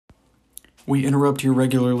We interrupt your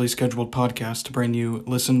regularly scheduled podcast to bring you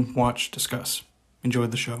Listen, Watch, Discuss. Enjoy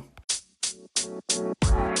the show.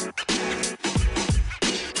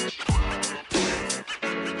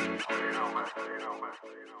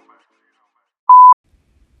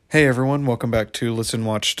 Hey everyone, welcome back to Listen,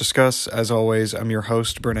 Watch, Discuss. As always, I'm your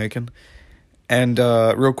host, Brent Aiken. And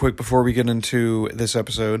real quick, before we get into this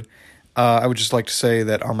episode, I would just like to say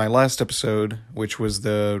that on my last episode, which was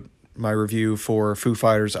my review for Foo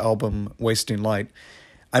Fighters' album Wasting Light,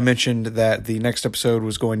 I mentioned that the next episode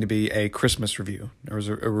was going to be a Christmas review. There was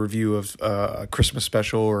a review of a Christmas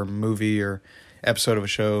special or movie or episode of a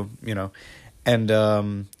show,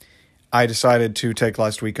 and I decided to take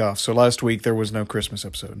last week off. So last week there was no Christmas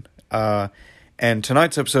episode. And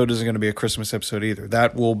tonight's episode isn't going to be a Christmas episode either.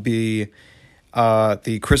 That will be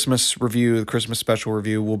the Christmas review, the Christmas special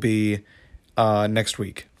review will be next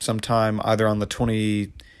week, sometime either on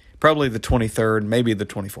probably the 23rd, maybe the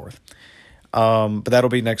 24th. But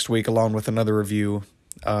that'll be next week along with another review,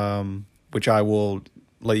 which I will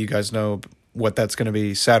let you guys know what that's going to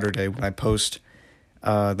be Saturday when I post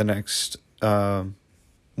the next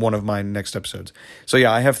one of my next episodes. So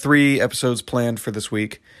yeah, I have 3 episodes planned for this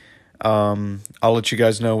week. I'll let you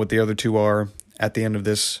guys know what the other 2 are at the end of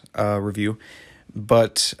this review.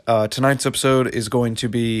 But tonight's episode is going to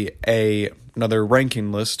be another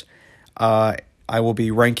ranking list. I will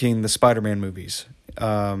be ranking the Spider-Man movies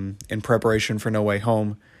in preparation for No Way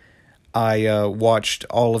Home. I watched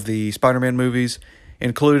all of the Spider-Man movies,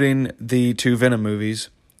 including the 2 Venom movies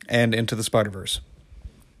and Into the Spider-Verse.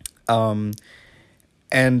 And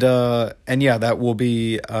yeah, that will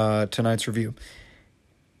be tonight's review.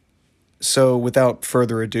 So without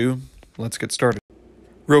further ado, let's get started.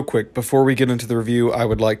 Real quick, before we get into the review, I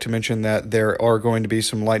would like to mention that there are going to be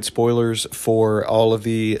some light spoilers for all of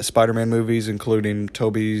the Spider-Man movies, including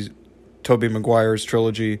Tobey Maguire's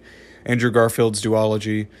trilogy, Andrew Garfield's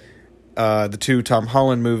duology, the 2 Tom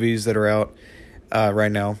Holland movies that are out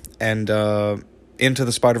right now, and Into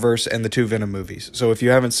the Spider-Verse and the 2 Venom movies. So if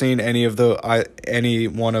you haven't seen any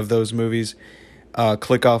one of those movies,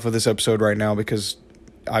 click off of this episode right now because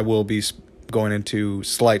I will be going into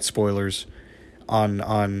slight spoilers on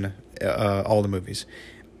all the movies.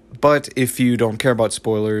 But if you don't care about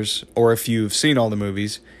spoilers, or if you've seen all the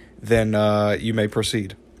movies, then you may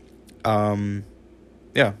proceed.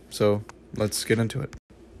 Yeah, so let's get into it.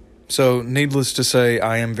 So, needless to say,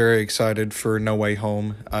 I am very excited for No Way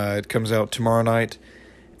Home. It comes out tomorrow night,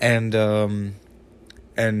 and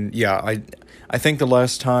yeah, I think the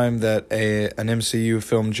last time that an MCU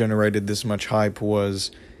film generated this much hype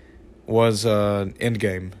was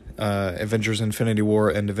Endgame, Avengers: Infinity War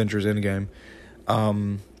and Avengers: Endgame,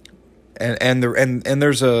 and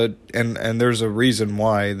there's a reason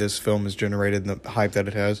why this film has generated the hype that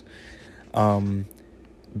it has,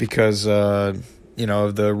 because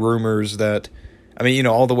the rumors that,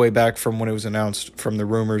 all the way back from when it was announced, from the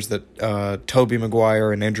rumors that Tobey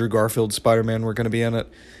Maguire and Andrew Garfield Spider-Man were going to be in it,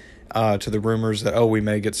 to the rumors that, we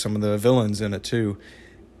may get some of the villains in it too.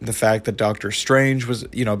 The fact that Doctor Strange was,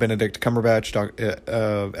 Benedict Cumberbatch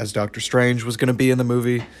as Doctor Strange was going to be in the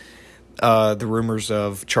movie. The rumors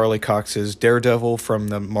of Charlie Cox's Daredevil from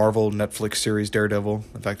the Marvel Netflix series Daredevil,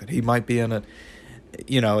 the fact that he might be in it.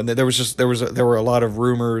 And there were a lot of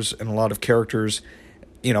rumors and a lot of characters,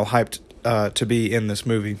 hyped to be in this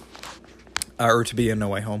movie, or to be in No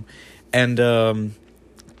Way Home, and who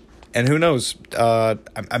knows?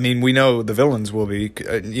 We know the villains will be.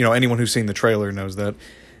 Anyone who's seen the trailer knows that.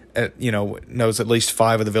 Knows at least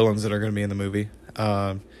 5 of the villains that are going to be in the movie.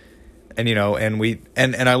 And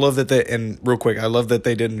I love that real quick, I love that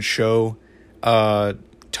they didn't show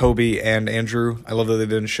Toby and Andrew. I love that they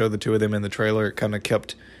didn't show the 2 of them in the trailer. It kind of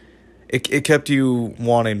kept you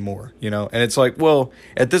wanting more, and it's like, well,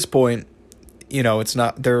 at this point, it's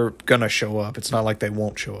not, they're gonna show up. It's not like they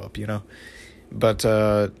won't show up,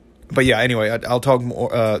 but yeah, anyway, I'll talk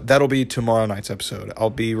more. That'll be tomorrow night's episode. I'll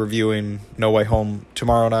be reviewing No Way Home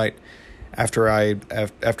tomorrow night after I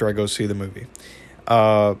go see the movie.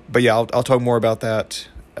 But yeah, I'll talk more about that,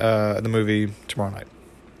 the movie, tomorrow night.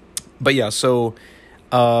 But yeah, so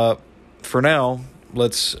for now,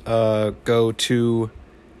 let's go to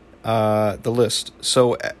the list.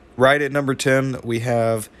 So right at number 10, we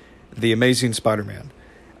have The Amazing Spider-Man.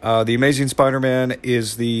 The Amazing Spider-Man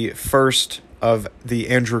is the first of the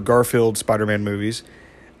Andrew Garfield Spider-Man movies.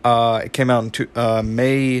 It came out in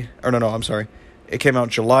It came out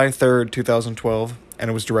July 3rd, 2012,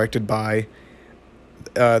 and it was directed by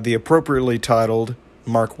the appropriately titled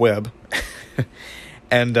Mark Webb.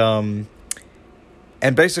 And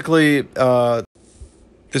basically,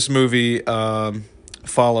 this movie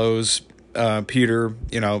follows Peter,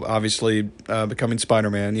 obviously becoming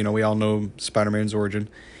Spider-Man. We all know Spider-Man's origin,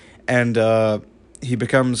 and he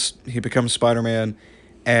becomes Spider-Man,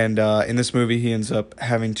 and in this movie he ends up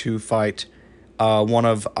having to fight one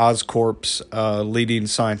of Oscorp's leading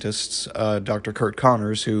scientists, Dr. Kurt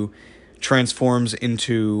Connors, who transforms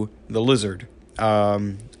into the Lizard,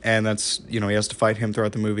 and that's he has to fight him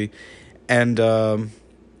throughout the movie, and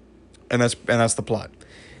that's the plot,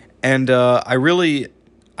 and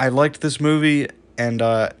I liked this movie, and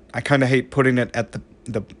I kind of hate putting it at the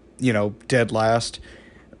dead last,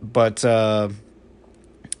 but I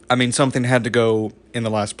mean, something had to go in the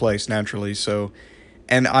last place naturally. So,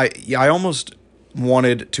 and I almost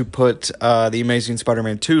wanted to put the Amazing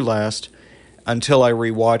Spider-Man 2 last until I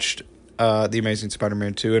rewatched the Amazing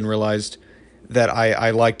Spider-Man 2 and realized that I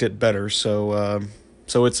liked it better. So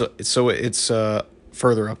it's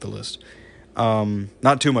further up the list.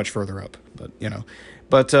 Not too much further up, but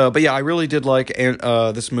But yeah, I really did like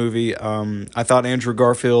this movie. I thought Andrew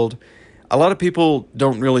Garfield. A lot of people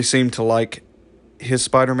don't really seem to like his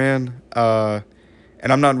Spider-Man, and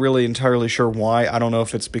I'm not really entirely sure why. I don't know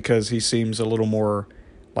if it's because he seems a little more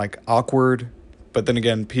like awkward, but then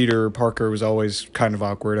again, Peter Parker was always kind of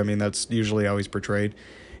awkward. I mean, that's usually how he's portrayed.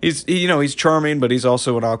 He's charming, but he's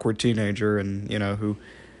also an awkward teenager, and who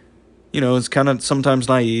is kind of sometimes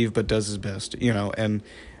naive, but does his best. And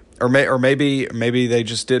or maybe they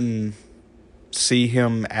just didn't see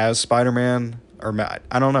him as Spider-Man, or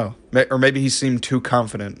I don't know, or maybe he seemed too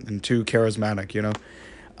confident and too charismatic,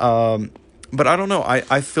 But I don't know.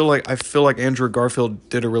 I feel like Andrew Garfield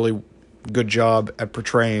did a really good job at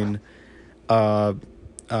portraying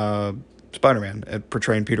Spider-Man, at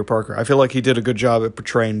portraying Peter Parker. I feel like he did a good job at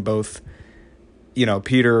portraying both,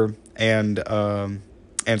 Peter and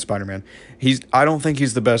Spider-Man. I don't think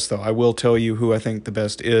he's the best, though. I will tell you who I think the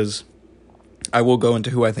best is. I will go into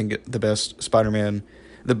who I think the best Spider-Man.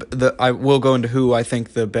 I will go into who I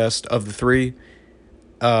think the best of the three.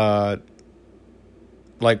 Like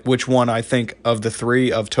which one I think of the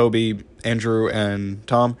three, of Tobey, Andrew, and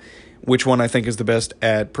Tom, which one I think is the best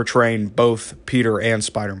at portraying both Peter and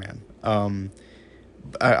Spider-Man. But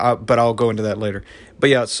I'll go into that later.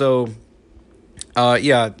 But yeah, so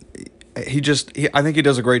yeah. I think he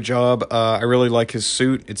does a great job. I really like his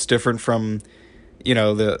suit. It's different from,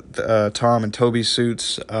 the Tom and Tobey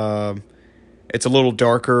suits. It's a little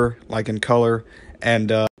darker, like in color,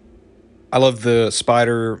 and I love the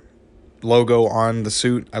spider logo on the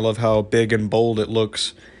suit. I love how big and bold it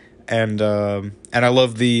looks, and I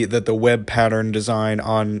love the web pattern design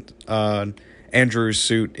on Andrew's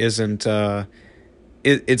suit isn't.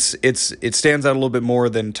 It stands out a little bit more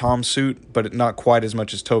than Tom's suit, but not quite as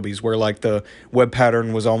much as Tobey's, where like the web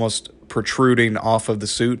pattern was almost protruding off of the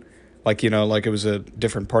suit, like like it was a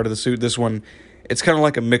different part of the suit. This one, it's kind of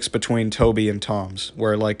like a mix between Tobey and Tom's,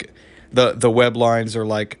 where like the web lines are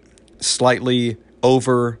like slightly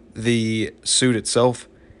over the suit itself,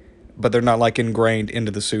 but they're not like ingrained into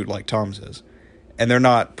the suit like Tom's is, and they're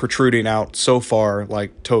not protruding out so far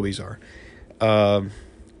like Tobey's are.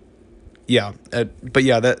 Yeah, but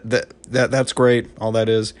yeah, that's great. All that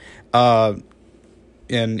is,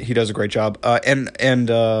 and he does a great job. And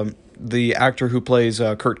the actor who plays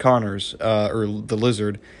Kurt Connors, or the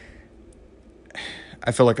Lizard,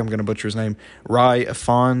 I feel like I'm gonna butcher his name. Rhys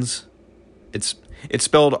Ifans. It's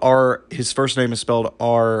spelled R. His first name is spelled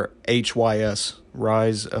Rhys.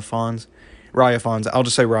 Rhys Ifans. Rhys Ifans. I'll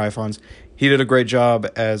just say Rhys Ifans. He did a great job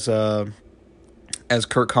as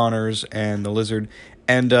Kurt Connors and the Lizard.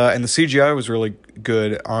 And the CGI was really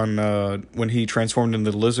good on when he transformed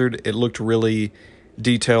into the Lizard. It looked really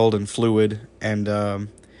detailed and fluid, and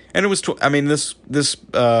it was. This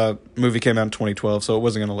movie came out in 2012, so it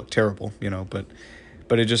wasn't going to look terrible, But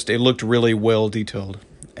it looked really well detailed,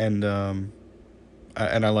 and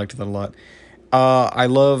I liked that a lot. I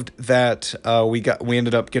loved that we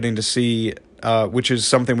ended up getting to see, which is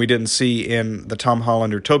something we didn't see in the Tom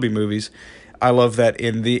Holland or Tobey movies. I love that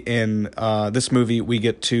in this movie we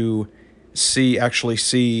get to see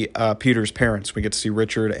Peter's parents. We get to see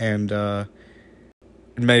Richard and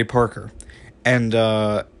May Parker, and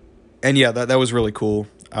yeah, that was really cool.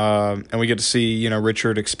 And we get to see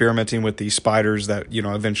Richard experimenting with these spiders that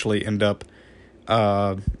eventually end up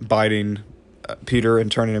biting Peter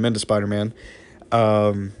and turning him into Spider-Man.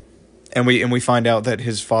 And we find out that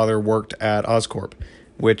his father worked at Oscorp,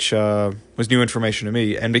 which was new information to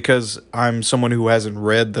me. And because I'm someone who hasn't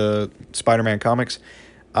read the Spider-Man comics,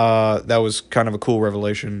 that was kind of a cool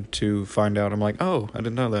revelation to find out. I'm like, oh, I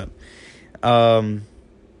didn't know that.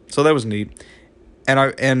 So that was neat. And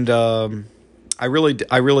I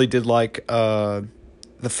really did like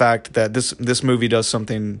the fact that this movie does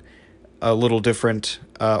something a little different.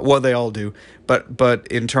 Well, they all do, but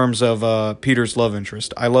in terms of Peter's love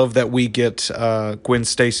interest, I love that we get Gwen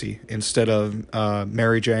Stacy instead of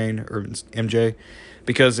Mary Jane or MJ,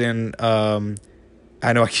 because in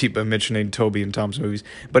I know I keep mentioning Tobey and Tom's movies,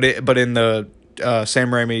 but in the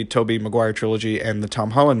Sam Raimi, Tobey Maguire trilogy and the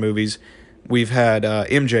Tom Holland movies, we've had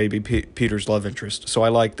MJ be Peter's love interest. So I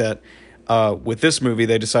like that. With this movie,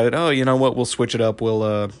 they decided, oh, you know what, we'll switch it up.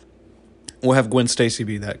 We'll have Gwen Stacy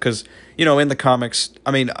be that, because in the comics,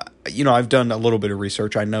 I mean, I've done a little bit of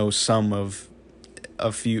research. I know some of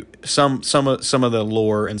the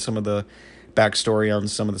lore and some of the backstory on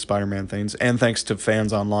some of the Spider-Man things, and thanks to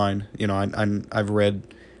fans online, I've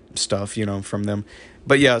read stuff, from them.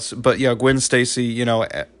 But yeah, Gwen Stacy,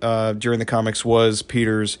 during the comics was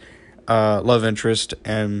Peter's love interest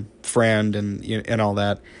and friend and all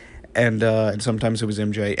that. And sometimes it was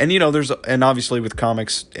MJ. And obviously with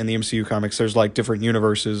comics, in the MCU comics, there's like different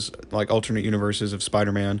universes, like alternate universes of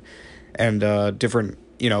Spider-Man, and different,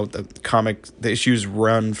 the issues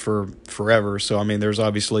run for forever. So, I mean, there's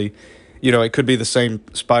obviously, it could be the same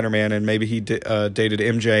Spider-Man, and maybe he dated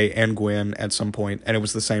MJ and Gwen at some point, and it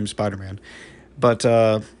was the same Spider-Man. But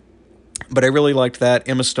I really liked that.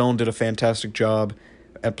 Emma Stone did a fantastic job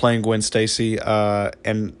at playing Gwen Stacy,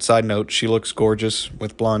 and side note, she looks gorgeous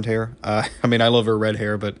with blonde hair. I mean, I love her red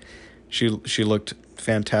hair, but she looked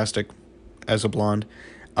fantastic as a blonde.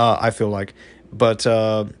 I feel like, but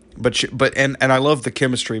I love the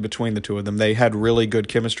chemistry between the two of them. They had really good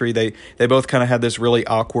chemistry. They both kind of had this really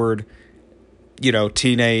awkward,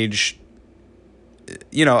 teenage.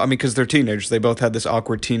 Because they're teenagers, they both had this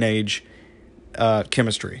awkward teenage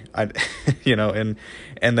chemistry. And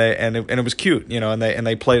it was cute, and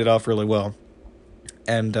they played it off really well.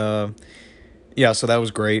 And so that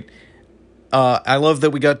was great. I love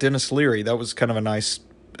that we got Dennis Leary. That was kind of a nice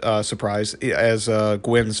surprise as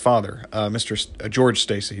Gwen's father, Mr. George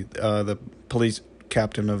Stacy, the police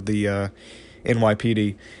captain of the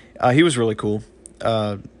NYPD. He was really cool.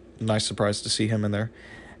 Nice surprise to see him in there.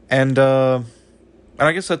 And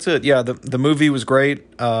I guess that's it. Yeah, the movie was great.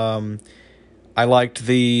 I liked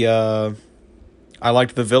the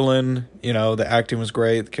villain. The acting was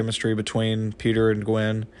great. The chemistry between Peter and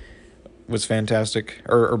Gwen was fantastic,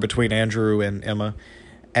 or between Andrew and Emma,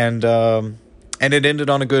 and it ended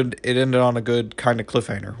on a good kind of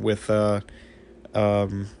cliffhanger with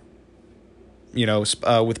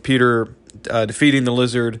Peter defeating the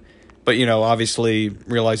Lizard, but obviously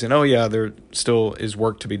realizing, oh yeah, there still is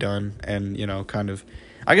work to be done, and kind of,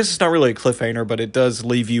 I guess it's not really a cliffhanger, but it does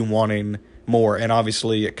leave you wanting more, and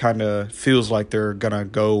obviously it kind of feels like they're gonna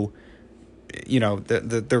go,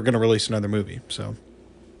 they're gonna release another movie. So,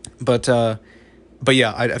 but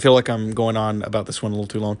yeah, I feel like I'm going on about this one a little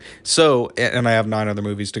too long. So, and I have 9 other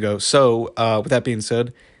movies to go. So, with that being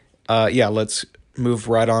said, let's move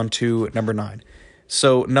right on to number 9.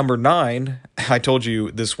 So, number 9, I told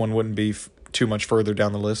you this one wouldn't be too much further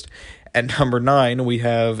down the list. At number 9, we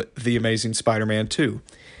have The Amazing Spider-Man 2.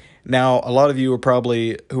 Now, a lot of you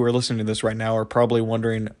who are listening to this right now are probably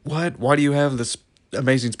wondering, what? Why do you have this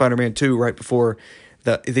Amazing Spider-Man 2 right before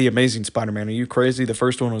the Amazing Spider-Man? Are you crazy? The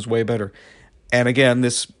first one was way better. And again,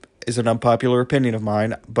 this is an unpopular opinion of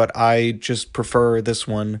mine, but I just prefer this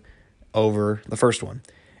one over the first one.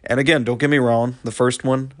 And again, don't get me wrong, the first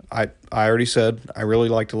one, I already said, I really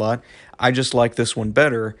liked a lot. I just like this one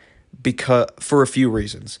better for a few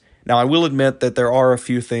reasons. Now, I will admit that there are a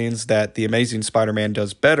few things that The Amazing Spider-Man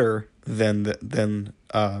does better than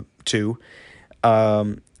 2,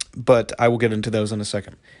 but I will get into those in a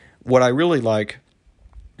second. What I really like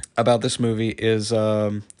about this movie is,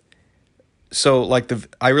 I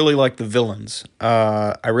really like the villains.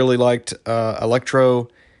 I really liked Electro.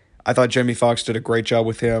 I thought Jamie Foxx did a great job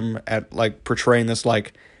with him at portraying this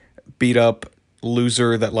beat up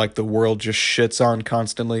loser that the world just shits on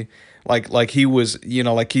constantly. Like he was, he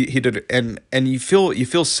did, and you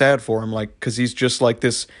feel sad for him, because he's just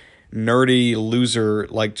this nerdy loser,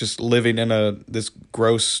 just living in this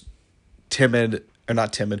gross,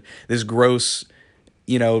 this gross,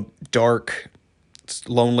 dark,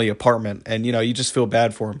 lonely apartment, and you just feel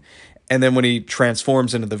bad for him. And then when he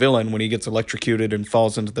transforms into the villain, when he gets electrocuted and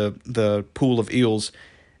falls into the pool of eels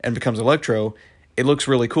and becomes Electro, it looks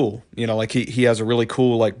really cool. He has a really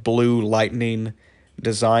cool blue lightning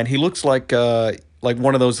design. He looks like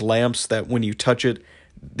one of those lamps that when you touch it,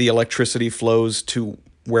 the electricity flows to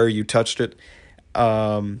where you touched it.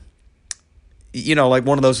 Like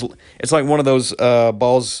one of those. It's like one of those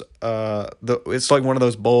balls. It's like one of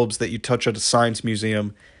those bulbs that you touch at a science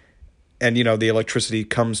museum, and the electricity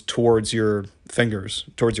comes towards your fingers,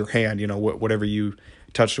 towards your hand. Whatever you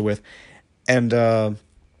touched it with, and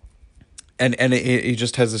and he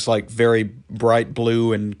just has this like very bright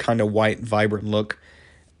blue and kind of white vibrant look,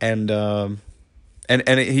 and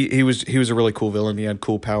he was a really cool villain. He had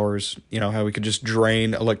cool powers, how he could just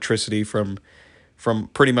drain electricity from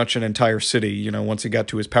pretty much an entire city, once he got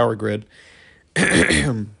to his power grid.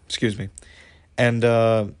 Excuse me. And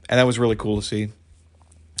that was really cool to see.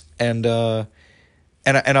 And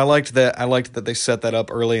I liked that. I liked that they set that up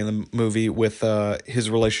early in the movie with his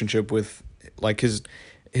relationship with, like,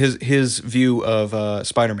 his view of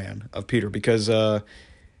Spider-Man, of Peter, because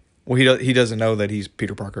he doesn't know that he's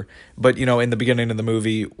Peter Parker. But in the beginning of the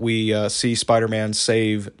movie, we see Spider-Man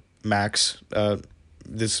save Max.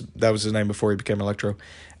 That was his name before he became Electro,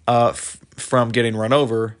 from getting run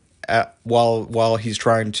over while he's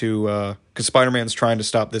trying to, because Spider-Man's trying to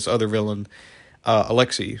stop this other villain,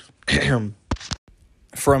 Alexei,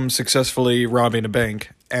 from successfully robbing a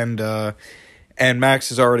bank, and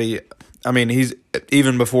Max is already. I mean, he's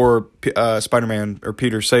even before Spider-Man or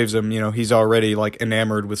Peter saves him. He's already like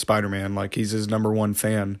enamored with Spider-Man. Like, he's his number one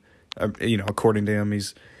fan. According to him,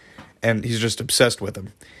 he's just obsessed with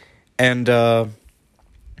him, and so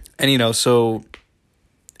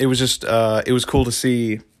it was just it was cool to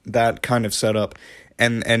see that kind of setup,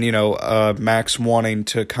 and Max wanting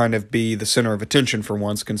to kind of be the center of attention for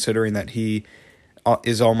once, considering that he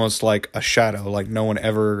is almost like a shadow. Like, no one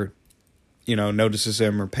ever notices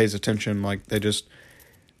him or pays attention. Like, they just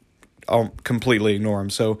completely ignore him.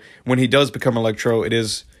 So when he does become Electro, you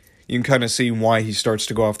can kind of see why he starts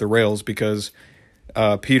to go off the rails, because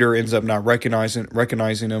Peter ends up not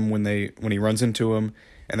recognizing him when he runs into him,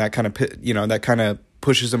 and that kind of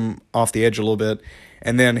pushes him off the edge a little bit.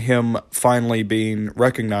 And then him finally being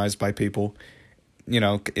recognized by people,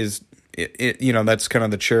 is that's kind of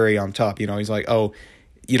the cherry on top. He's like, oh,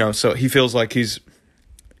 so he feels like he's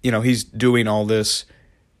doing all this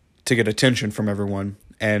to get attention from everyone,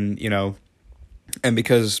 and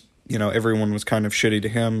because everyone was kind of shitty to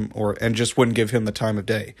him, and just wouldn't give him the time of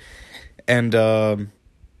day, and yeah,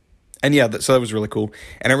 so that was really cool.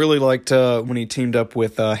 And I really liked when he teamed up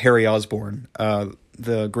with Harry Osborn,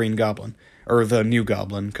 the Green Goblin, or the New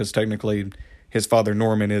Goblin, because technically his father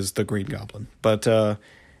Norman is the Green Goblin. But I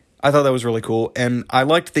thought that was really cool, and I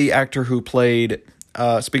liked the actor who played.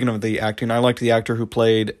 Speaking of the acting, I liked the actor who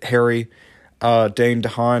played Harry, Dane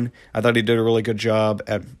DeHaan. I thought he did a really good job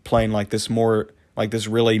at playing like this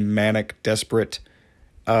really manic, desperate,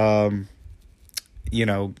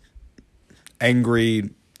 angry,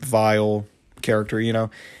 vile character,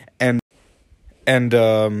 and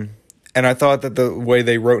I thought that the way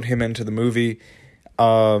they wrote him into the movie,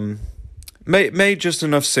 made just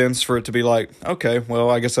enough sense for it to be like, okay, well,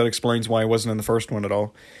 I guess that explains why he wasn't in the first one at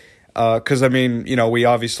all. Because, I mean, we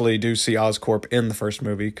obviously do see Oscorp in the first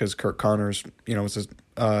movie, because Kirk Connors, was his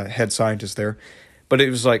head scientist there. But it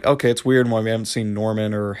was like, okay, it's weird why we haven't seen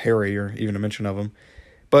Norman or Harry or even a mention of him.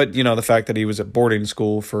 But, the fact that he was at boarding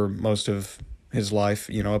school for most of his life,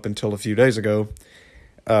 up until a few days ago,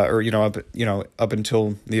 up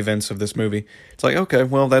until the events of this movie, it's like, okay,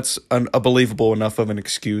 well, that's a believable enough of an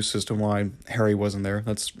excuse as to why Harry wasn't there.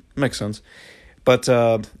 That makes sense. But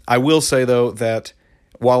I will say, though, that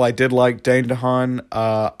while I did like Dane DeHaan,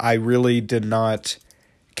 I really did not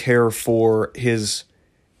care for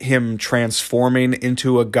him transforming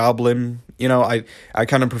into a goblin. I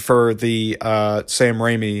kind of prefer the Sam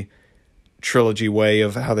Raimi trilogy way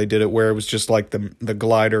of how they did it, where it was just like the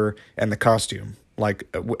glider and the costume, like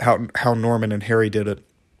how Norman and Harry did it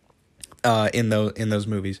in those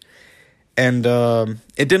movies. And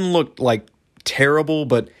it didn't look like terrible,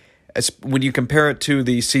 but when you compare it to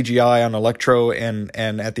the CGI on Electro and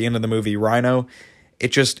at the end of the movie Rhino,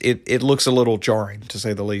 it looks a little jarring, to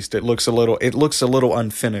say the least. It looks a little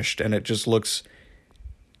unfinished, and it just looks,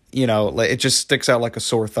 it just sticks out like a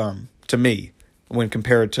sore thumb to me when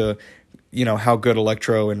compared to, how good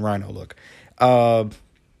Electro and Rhino look. And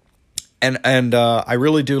I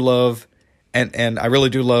really do love, and I really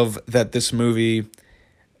do love that this movie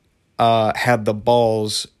had the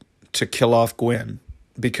balls to kill off Gwen.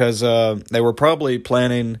 Because they were probably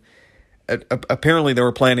planning, apparently they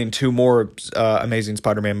were planning 2 more Amazing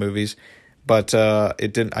Spider-Man movies, but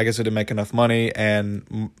it didn't. I guess it didn't make enough money,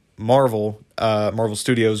 and Marvel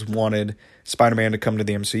Studios wanted Spider-Man to come to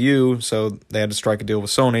the MCU, so they had to strike a deal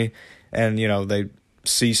with Sony, and they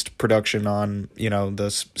ceased production on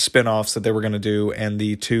the spin-offs that they were going to do and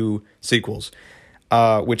the 2 sequels,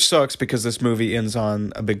 which sucks because this movie ends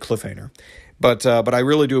on a big cliffhanger. But I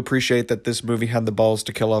really do appreciate that this movie had the balls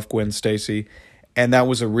to kill off Gwen Stacy, and that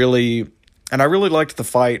was and I really liked the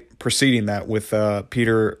fight preceding that with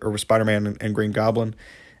Peter, or with Spider-Man and Green Goblin,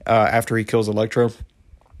 after he kills Electro.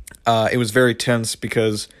 It was very tense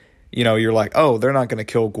because you're like, oh, they're not going to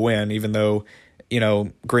kill Gwen, even though,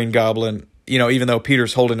 Green Goblin, even though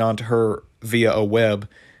Peter's holding on to her via a web,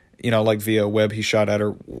 like via a web he shot at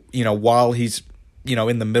her, while he's,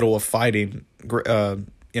 in the middle of fighting,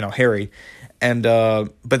 Harry. And,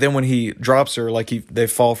 but then when he drops her, like they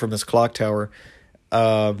fall from this clock tower,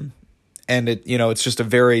 and it's just a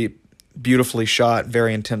very beautifully shot,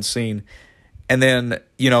 very intense scene. And then,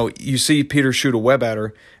 you see Peter shoot a web at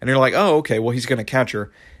her, and you're like, oh, okay, well, he's going to catch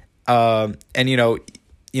her. And, the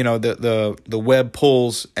web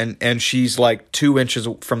pulls, and she's like 2 inches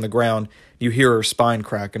from the ground. You hear her spine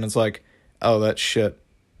crack, and it's like, oh, that's shit.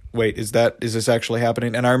 Wait, is this actually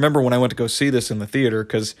happening? And I remember when I went to go see this in the theater,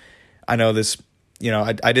 because I know this,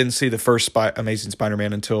 I didn't see the first Amazing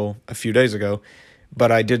Spider-Man until a few days ago,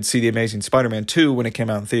 but I did see the Amazing Spider-Man 2 when it came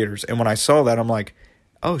out in theaters. And when I saw that, I'm like,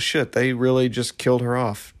 oh shit, they really just killed her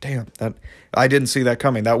off. Damn, I didn't see that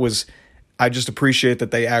coming. I just appreciate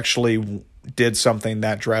that they actually did something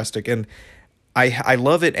that drastic. And I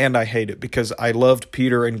love it and I hate it, because I loved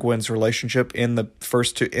Peter and Gwen's relationship in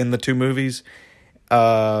the two movies.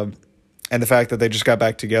 And the fact that they just got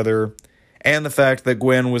back together, and the fact that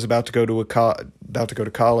Gwen was about to go to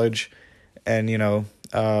college, and in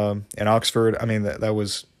Oxford. I mean, that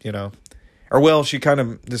was, she kind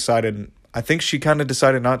of decided. I think she kind of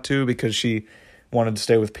decided not to, because she wanted to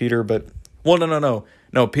stay with Peter. But no.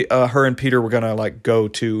 Her and Peter were gonna like go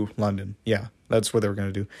to London. Yeah, that's what they were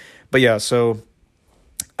gonna do. But yeah, so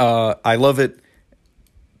I love it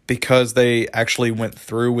because they actually went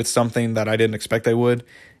through with something that I didn't expect they would.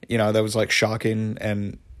 That was like shocking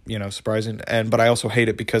and surprising. But I also hate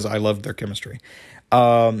it because I loved their chemistry.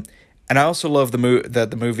 And I also love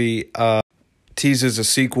that the movie teases a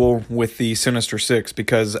sequel with the Sinister Six,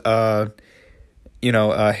 because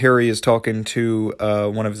Harry is talking to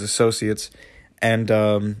one of his associates, and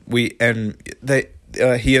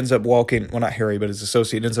he ends up walking. Well, not Harry, but his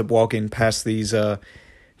associate ends up walking past these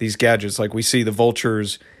gadgets. Like, we see the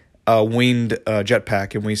Vulture's winged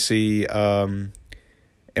jetpack, and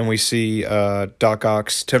we see Doc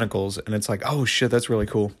Ock's tentacles, and it's like, oh shit, that's really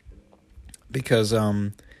cool, because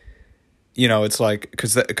it's like,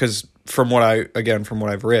 because from what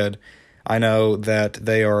I've read, I know that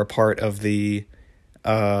they are a part of the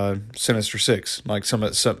Sinister Six, like some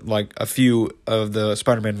like a few of the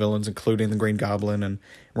Spider-Man villains, including the Green Goblin and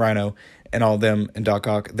Rhino and all of them, and Doc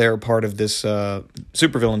Ock. They're part of this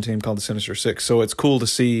supervillain team called the Sinister Six. So it's cool to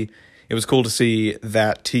see. It was cool to see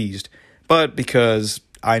that teased, but because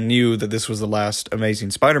I knew that this was the last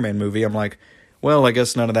Amazing Spider-Man movie, I'm like, well, I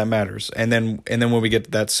guess none of that matters. And then when we get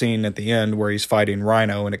to that scene at the end where he's fighting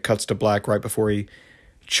Rhino, and it cuts to black right before he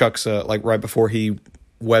right before he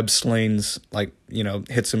web slings,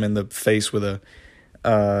 hits him in the face with a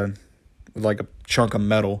chunk of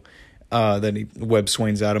metal, then he web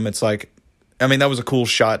swings at him. It's like, I mean, that was a cool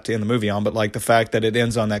shot to end the movie on, but like the fact that it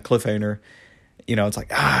ends on that cliffhanger, it's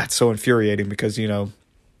like, it's so infuriating, because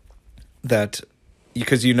that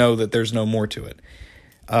there's no more to it.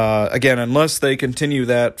 Again, unless they continue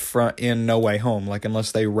that in No Way Home, like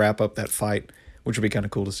unless they wrap up that fight, which would be kind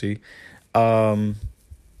of cool to see.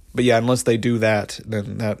 But yeah, unless they do that,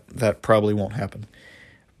 then that probably won't happen.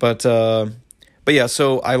 But yeah,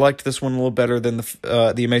 so I liked this one a little better than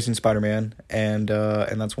the Amazing Spider-Man, and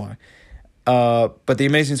that's why. But the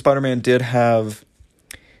Amazing Spider-Man did have,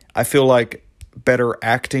 I feel like, better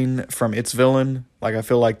acting from its villain. Like, I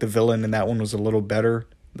feel like the villain in that one was a little better,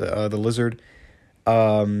 the Lizard.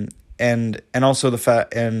 And also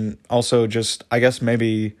and also just, I guess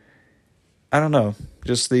maybe, I don't know,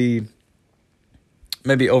 just the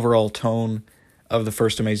maybe overall tone of the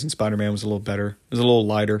first Amazing Spider-Man was a little better. It was a little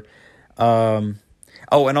lighter. And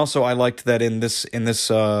also I liked that in this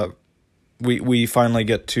we finally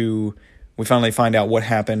find out what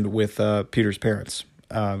happened with Peter's parents,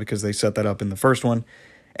 because they set that up in the first one,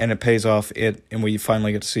 and it pays off and we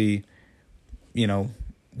finally get to see,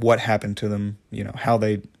 what happened to them, how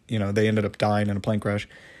they ended up dying in a plane crash.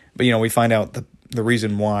 But, we find out the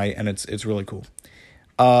reason why, and it's really cool.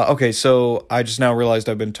 Okay, so I just now realized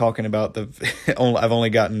I've been talking about I've only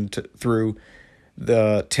gotten through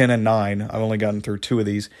the 10 and 9. I've only gotten through 2 of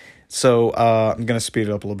these. So I'm going to speed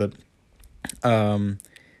it up a little bit.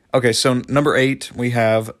 Okay, so number 8, we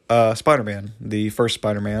have Spider-Man, the first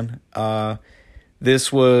Spider-Man.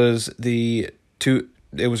 This was it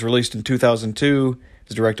was released in 2002. It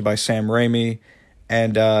was directed by Sam Raimi,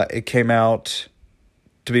 and it came out,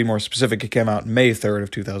 to be more specific, it came out May 3rd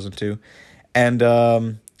of 2002. And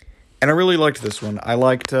I really liked this one. I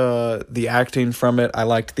liked the acting from it. I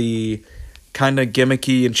liked the kind of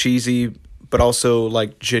gimmicky and cheesy, but also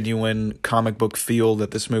like genuine comic book feel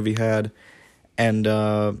that this movie had. And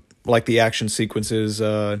like the action sequences,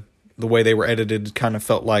 the way they were edited kind of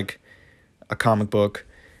felt like a comic book.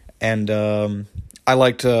 And I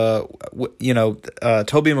liked, Tobey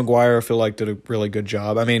Maguire, I feel like, did a really good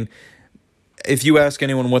job. I mean, if you ask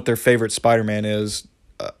anyone what their favorite Spider-Man is,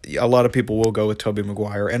 a lot of people will go with Tobey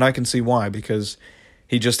Maguire, and I can see why, because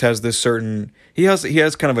he just has this certain, he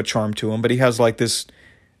has kind of a charm to him, but he has like this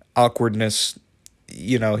awkwardness,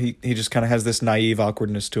 he just kind of has this naive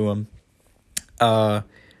awkwardness to him.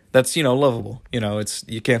 That's, lovable. It's,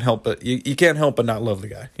 you can't help but not love the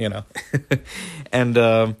guy, and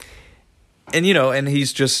and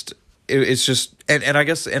he's just, it's just, and I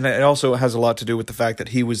guess, and it also has a lot to do with the fact that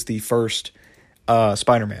he was the first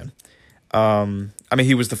Spider-Man.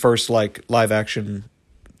 He was the first like live action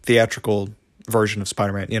theatrical version of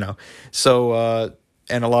Spider-Man, so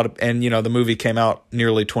and the movie came out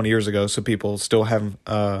nearly 20 years ago, so people still have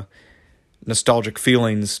nostalgic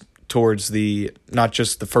feelings towards not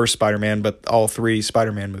just the first Spider-Man, but all three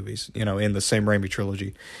Spider-Man movies, in the Sam Raimi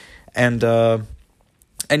trilogy. And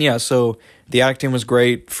yeah, so the acting was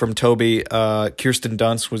great from Tobey. Kirsten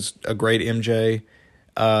Dunst was a great MJ.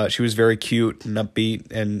 She was very cute and upbeat,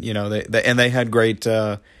 and they had great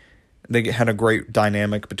they had a great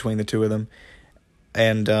dynamic between the two of them.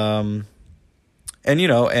 And Aunt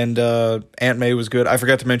May was good. I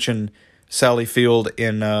forgot to mention Sally Field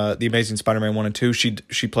in The Amazing Spider-Man 1 and 2.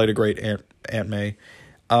 She played a great Aunt May.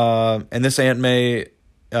 And this Aunt May,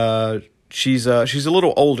 she's a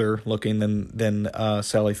little older looking than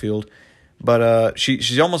Sally Field, but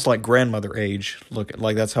she's almost like grandmother age looking.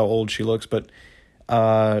 Like, that's how old she looks, but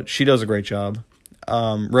she does a great job.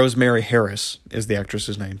 Rosemary Harris is the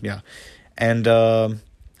actress's name. Yeah.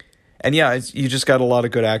 And yeah, you just got a lot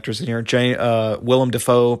of good actors in here. Willem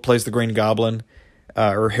Dafoe plays the Green Goblin,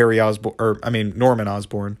 or Norman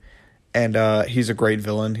Osborn, and he's a great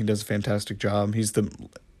villain. He does a fantastic job. He's the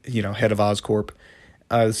head of Oscorp,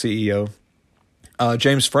 the CEO.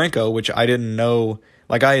 James Franco, which I didn't know,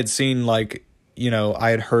 like I had seen I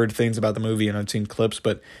had heard things about the movie and I'd seen clips,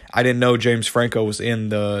 but I didn't know James Franco was in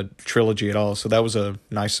the trilogy at all. So that was a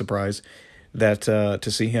nice surprise to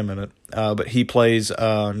see him in it. But he plays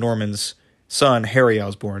Norman's son, Harry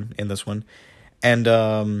Osborn, in this one,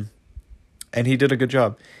 and he did a good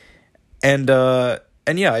job. And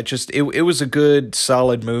yeah, it was a good,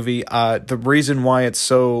 solid movie. The reason why it's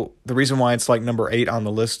like number 8 on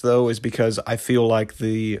the list though is because I feel like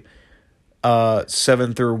the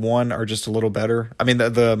 7 through 1 are just a little better. I mean,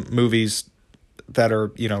 the movies that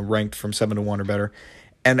are, ranked from 7 to 1 are better.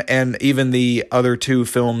 And even the other 2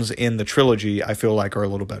 films in the trilogy, I feel like, are a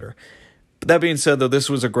little better. But that being said, though, this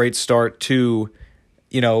was a great start to,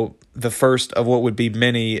 the first of what would be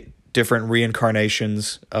many different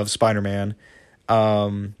reincarnations of Spider-Man.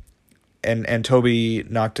 And Tobey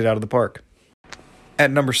knocked it out of the park. At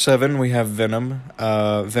number 7, we have Venom.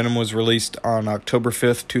 Venom was released on October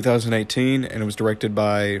 5th, 2018, and it was directed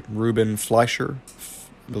by Ruben Fleischer.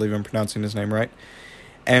 I believe I'm pronouncing his name right.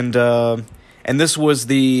 And this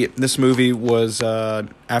movie was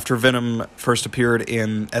after Venom first appeared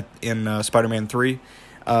in Spider-Man 3.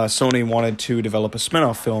 Sony wanted to develop a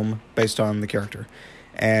spin-off film based on the character,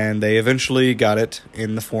 and they eventually got it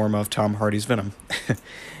in the form of Tom Hardy's Venom.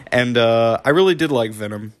 And I really did like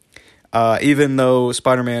Venom. Even though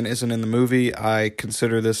Spider-Man isn't in the movie, I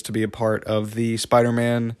consider this to be a part of the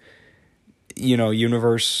Spider-Man,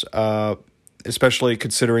 universe, especially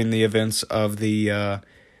considering the events of the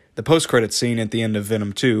post-credit scene at the end of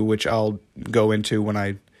Venom 2, which I'll go into when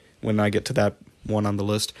I get to that one on the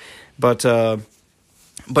list. But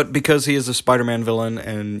because he is a Spider-Man villain,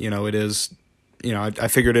 and it is, I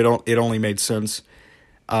figured it only made sense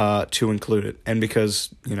to include it, and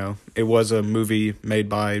because it was a movie made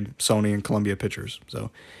by Sony and Columbia Pictures, so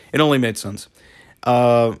it only made sense.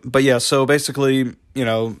 But yeah, so basically,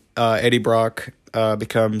 Eddie Brock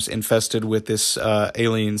becomes infested with this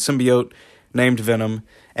alien symbiote named Venom,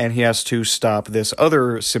 and he has to stop this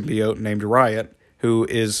other symbiote named Riot, who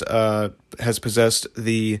has possessed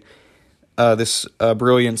this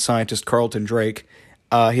brilliant scientist Carlton Drake.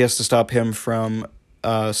 He has to stop him from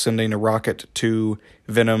sending a rocket to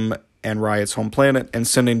Venom and Riot's home planet and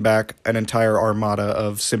sending back an entire armada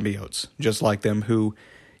of symbiotes, just like them, who,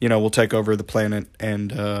 will take over the planet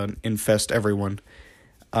and infest everyone,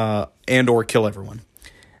 and or kill everyone.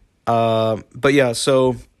 But yeah,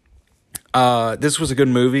 so this was a good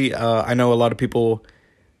movie. I know a lot of people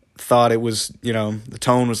thought it was, the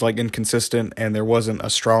tone was like inconsistent and there wasn't a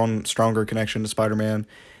stronger connection to Spider-Man.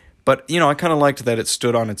 But, I kind of liked that it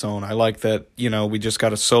stood on its own. I like that, we just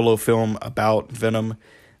got a solo film about Venom,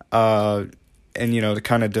 and, to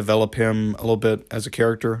kind of develop him a little bit as a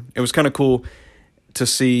character. It was kind of cool to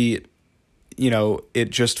see, it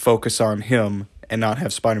just focus on him and not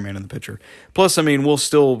have Spider-Man in the picture. Plus, I mean, we'll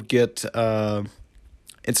still get,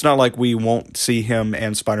 it's not like we won't see him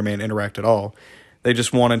and Spider-Man interact at all. They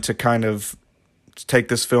just wanted to kind of take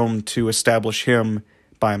this film to establish him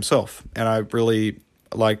by himself. And I really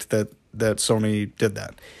liked that Sony did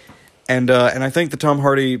that. And I think that Tom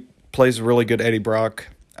Hardy plays a really good Eddie Brock.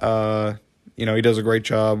 He does a great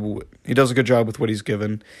job. He does a good job with what he's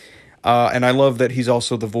given. And I love that he's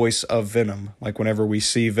also the voice of Venom. Like whenever we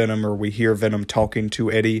see Venom or we hear Venom talking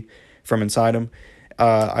to Eddie from inside him,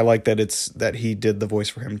 I like that he did the voice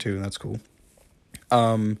for him too. And that's cool.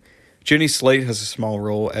 Jenny Slate has a small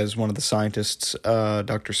role as one of the scientists,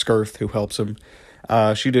 Dr. Skirth, who helps him.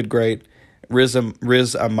 She did great. Riz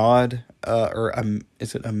Ahmed,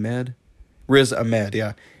 is it Ahmed? Riz Ahmed,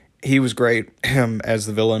 yeah. He was great, him as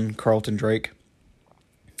the villain, Carlton Drake.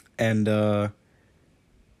 And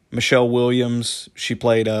Michelle Williams, she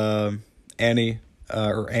played Annie,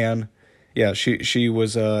 or Anne. Yeah, she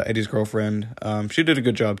was Eddie's girlfriend. She did a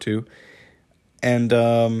good job too. And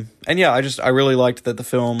yeah, I really liked that the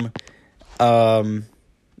film, it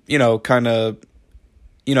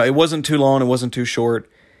wasn't too long, it wasn't too short.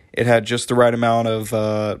 It had just the right amount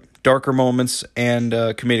of darker moments and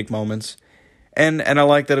comedic moments. And I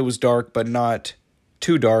like that it was dark, but not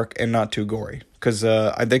too dark and not too gory. Because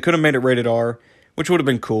they could have made it rated R, which would have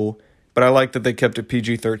been cool. But I like that they kept it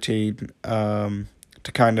PG-13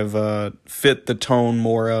 to kind of fit the tone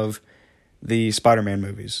more of the Spider-Man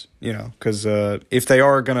movies. Because if they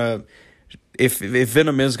are going to... If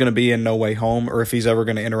Venom is going to be in No Way Home, or if he's ever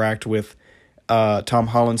going to interact with Tom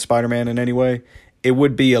Holland's Spider-Man in any way, it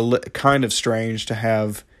would be kind of strange to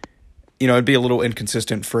have... it'd be a little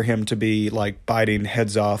inconsistent for him to be, like, biting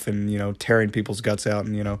heads off and, tearing people's guts out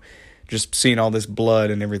and, just seeing all this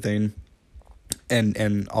blood and everything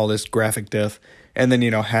and all this graphic death. And then,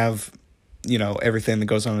 have, everything that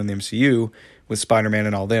goes on in the MCU with Spider-Man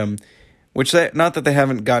and all them, which not that they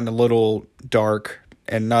haven't gotten a little dark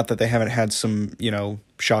and not that they haven't had some,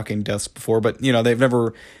 shocking deaths before, but,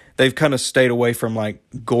 they've kind of stayed away from, like,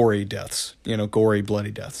 gory deaths, gory,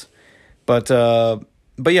 bloody deaths. But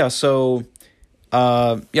yeah, so,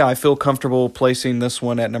 I feel comfortable placing this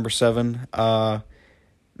one at number 7. And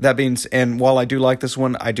while I do like this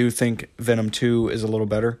one, I do think Venom 2 is a little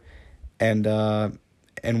better. And I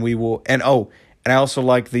also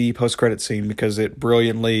like the post-credit scene because it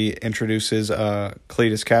brilliantly introduces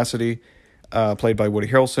Cletus Cassidy, played by Woody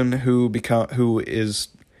Harrelson, who is,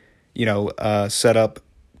 set up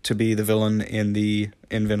to be the villain in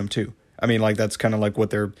Venom 2. I mean, like, that's kind of what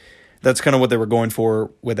they were going for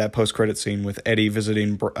with that post-credit scene with Eddie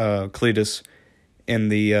visiting Cletus in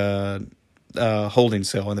the holding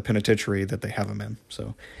cell in the penitentiary that they have him in.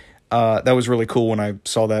 So that was really cool when I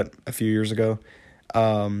saw that a few years ago.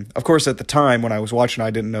 Of course, at the time when I was watching, I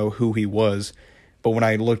didn't know who he was. But when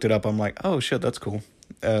I looked it up, I'm like, oh, shit, that's cool.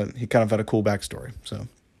 He kind of had a cool backstory. So,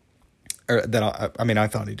 I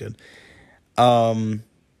thought he did.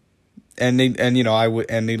 And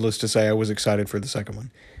needless to say, I was excited for the second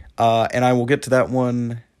one. And I will get to that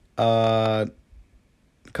one a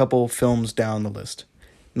couple films down the list.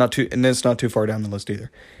 And it's not too far down the list either.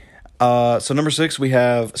 So number 6, we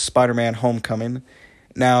have Spider-Man Homecoming.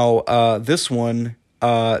 Now, this one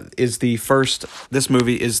is the first... This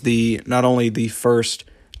movie is not only the first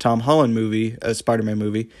Tom Holland movie, a Spider-Man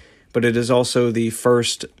movie, but it is also the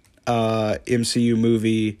first MCU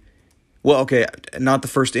movie... Well, okay, not the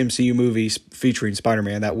first MCU movie featuring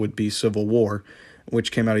Spider-Man. That would be Civil War,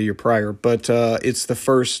 which came out a year prior. But it's the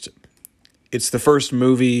first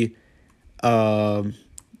movie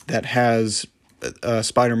that has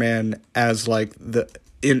Spider-Man as like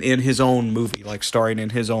in his own movie, like starring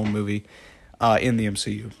in his own movie in the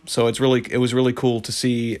MCU. So it was really cool to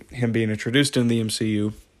see him being introduced in the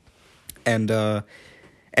MCU, and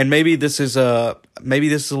maybe this is a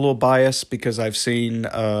little biased because I've seen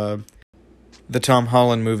the Tom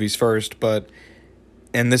Holland movies first,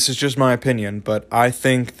 and this is just my opinion, but I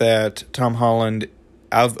think that Tom Holland,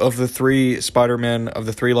 of the three Spider-Man, of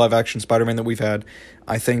the 3 live-action Spider-Man that we've had,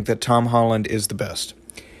 I think that Tom Holland is the best.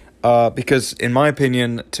 Because, in my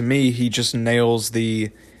opinion, to me, he just nails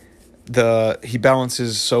he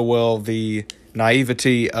balances so well the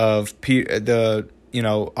naivety of the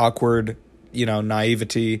awkward,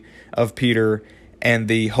 naivety of Peter, and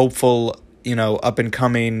the hopeful,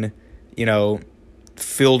 up-and-coming,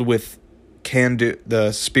 filled with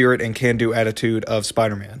the spirit and can-do attitude of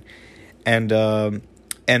Spider-Man. And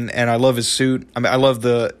I love his suit. I mean, I love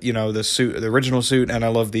the suit, the original suit, and I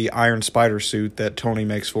love the Iron Spider suit that Tony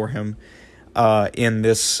makes for him in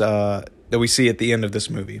this that we see at the end of this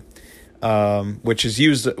movie. which is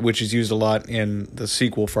used a lot in the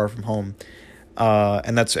sequel Far From Home,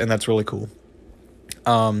 and that's really cool.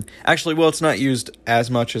 Actually, well, it's not used as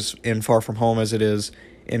much as in Far From Home as it is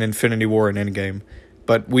in Infinity War and Endgame,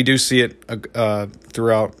 but we do see it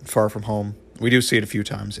throughout Far From Home. We do see it a few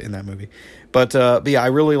times in that movie, but yeah, I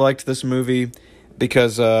really liked this movie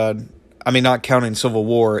because not counting Civil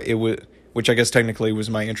War, which I guess technically was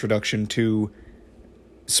my introduction to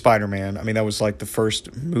Spider-Man. I mean, that was like the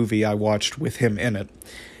first movie I watched with him in it.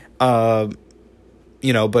 But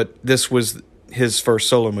this was his first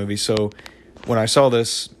solo movie, so when I saw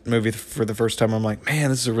this movie for the first time, I'm like,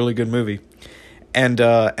 man, this is a really good movie. And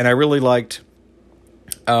I really liked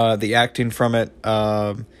the acting from it.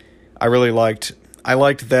 I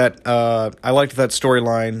liked that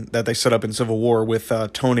storyline that they set up in Civil War with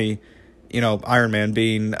Tony, Iron Man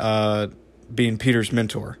being Peter's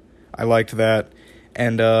mentor. I liked that.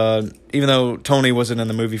 And even though Tony wasn't in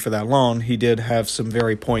the movie for that long, he did have some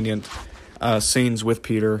very poignant scenes with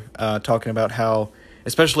Peter, talking about how,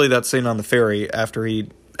 especially that scene on the ferry after he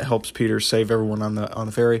helps Peter save everyone on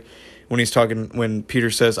the ferry, when Peter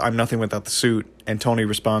says, "I'm nothing without the suit," and Tony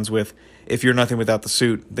responds with, "If you're nothing without the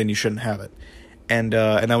suit, then you shouldn't have it." And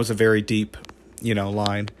that was a very deep,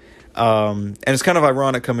 line. And it's kind of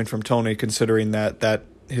ironic coming from Tony, considering that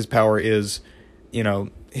his power is,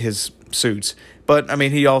 his suits. But I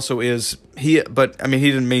mean, he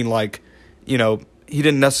didn't mean like, he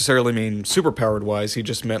didn't necessarily mean superpowered wise. He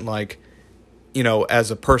just meant like,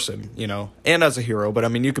 as a person, and as a hero. But I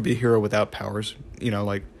mean, you could be a hero without powers,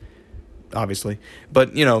 like, obviously.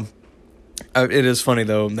 But, it is funny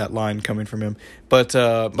though, that line coming from him. But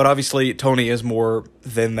obviously Tony is more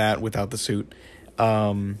than that without the suit,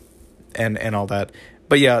 and all that.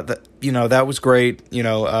 But yeah, that was great.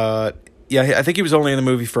 Yeah, I think he was only in the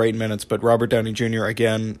movie for 8 minutes, but Robert Downey Jr.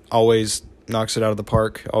 again always knocks it out of the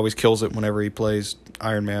park. Always kills it whenever he plays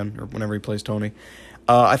Iron Man or whenever he plays Tony.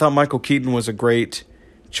 I thought Michael Keaton was a great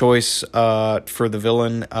choice for the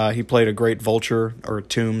villain. He played a great Vulture, or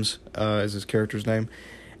Toombs is his character's name.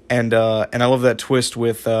 And I love that twist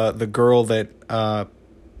with the girl that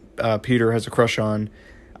Peter has a crush on.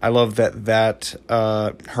 I love that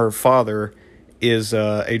her father is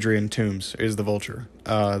Adrian Toombs, is the Vulture,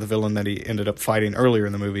 the villain that he ended up fighting earlier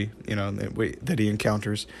in the movie, that he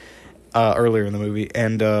encounters earlier in the movie.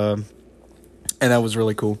 And that was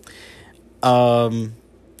really cool.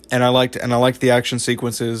 And I liked the action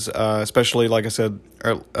sequences, especially, like I said,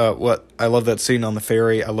 I love that scene on the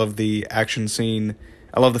ferry. I love the action scene.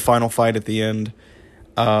 I love the final fight at the end.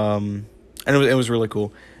 And it was really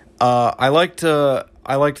cool. I liked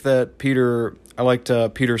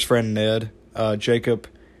Peter's friend Ned, Jacob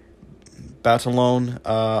Batalon.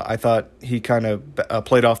 I thought he kind of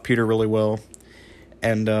played off Peter really well.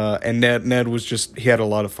 And Ned was he had a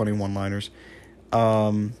lot of funny one-liners.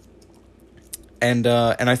 And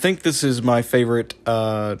I think this is my favorite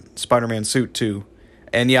Spider-Man suit too.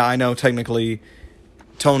 And yeah, I know technically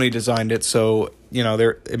Tony designed it, so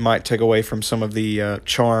it might take away from some of the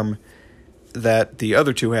charm that the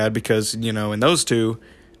other two had, because in those two,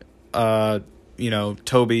 Toby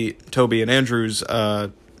and Andrew's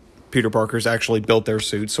Peter Parker's actually built their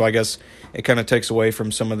suit. So I guess it kind of takes away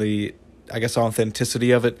from some of the,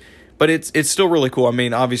 authenticity of it. But it's still really cool. I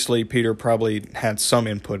mean, obviously Peter probably had some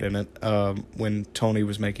input in it when Tony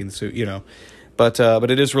was making the suit, But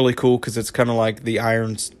it is really cool because it's kind of like the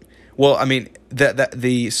Irons. Well, I mean, that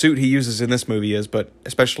the suit he uses in this movie is, but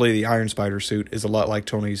especially the Iron Spider suit is a lot like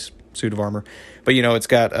Tony's suit of armor. But it's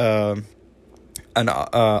got an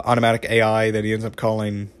automatic AI that he ends up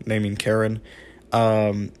naming Karen.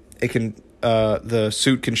 It can the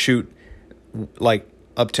suit can shoot like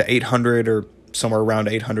up to 800 or somewhere around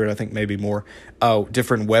 800, I think maybe more.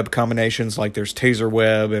 Different web combinations, like there's taser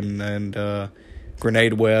web and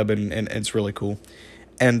grenade web, and it's really cool.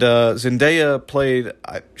 And Zendaya played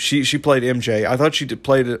she played MJ. I thought she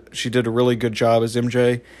did a really good job as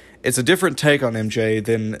MJ. It's a different take on MJ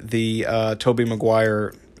than the Tobey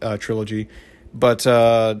Maguire trilogy, but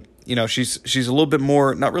she's a little bit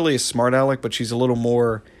more, not really a smart aleck, but she's a little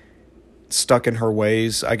more stuck in her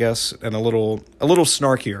ways, I guess, and a little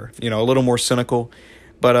snarkier, a little more cynical.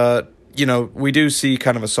 But we do see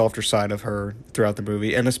kind of a softer side of her throughout the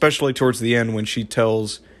movie, and especially towards the end when she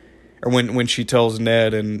tells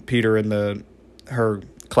Ned and Peter and her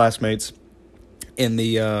classmates in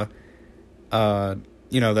the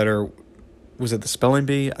that are, was it the spelling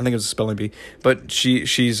bee? I think it was the spelling bee. But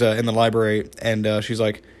she's in the library, and she's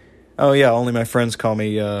like, "Oh yeah, only my friends call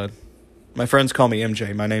me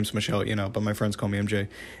MJ. My name's Michelle, but my friends call me MJ."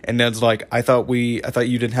 And Ned's like, I thought you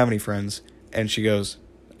didn't have any friends." And she goes,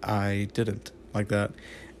 "I didn't," like that.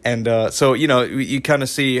 And so, you kind of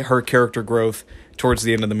see her character growth towards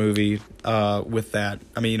the end of the movie with that.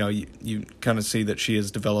 I mean, you kind of see that she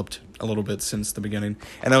has developed a little bit since the beginning,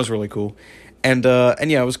 and that was really cool. And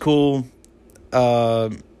yeah, it was cool.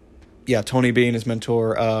 Tony being his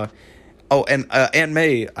mentor. And Aunt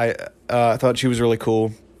May, I thought she was really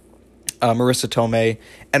cool. Marissa Tomei.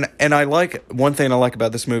 And I like, one thing I like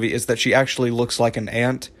about this movie is that she actually looks like an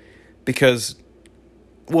ant, because,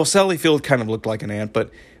 well, Sally Field kind of looked like an ant,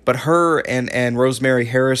 but her and Rosemary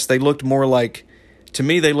Harris, they looked more like, to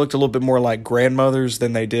me, they looked a little bit more like grandmothers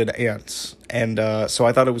than they did aunts. And so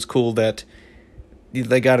I thought it was cool that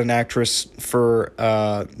they got an actress for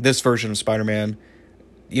this version of Spider-Man,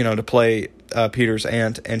 to play Peter's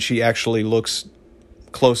aunt, and she actually looks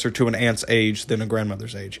closer to an aunt's age than a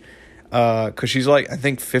grandmother's age. Because she's like, I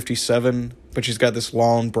think 57, but she's got this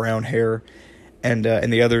long brown hair, and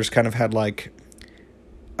the others kind of had like,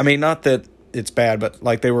 I mean, not that it's bad, but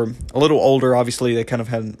like they were a little older. Obviously, they kind of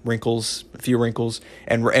had wrinkles, a few wrinkles,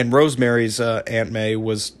 and Rosemary's Aunt May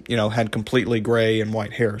was, had completely gray and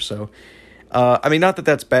white hair. So, I mean, not that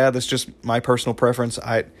that's bad. That's just my personal preference.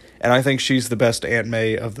 I think she's the best Aunt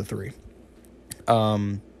May of the three.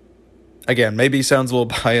 Again, maybe sounds a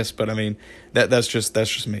little biased, but I mean, that's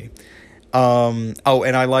just me. And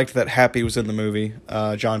I liked that Happy was in the movie.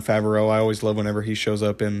 Jon Favreau. I always love whenever he shows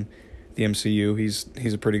up in the MCU.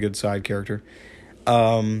 He's a pretty good side character.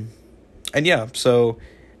 And yeah, so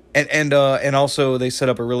and also they set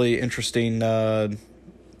up a really interesting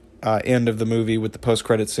end of the movie with the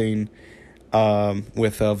post-credit scene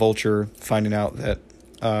with Vulture finding out that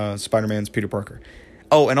Spider-Man's Peter Parker.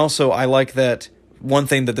 Oh, and also I like that one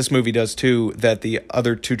thing that this movie does too that the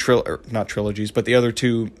other two not trilogies, but the other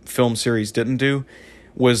two film series didn't do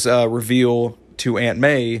was reveal to Aunt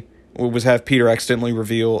May, or was have Peter accidentally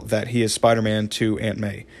reveal that he is Spider-Man to Aunt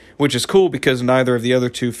May, which is cool because neither of the other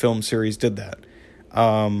two film series did that.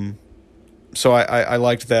 So I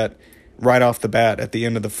liked that right off the bat at the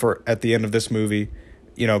end of this movie.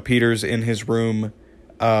 Peter's in his room,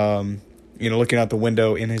 looking out the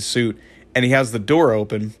window in his suit, and he has the door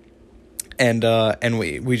open. And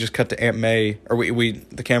we just cut to Aunt May, or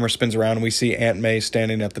the camera spins around and we see Aunt May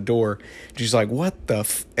standing at the door. She's like, "What the?"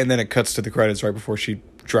 And then it cuts to the credits right before she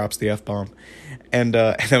drops the F-bomb, and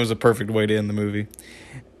that was a perfect way to end the movie.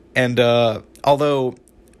 And although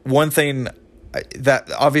one thing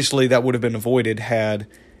that obviously that would have been avoided had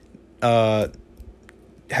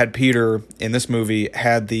Peter in this movie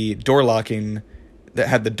had the door locking, that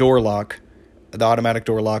had the door lock, the automatic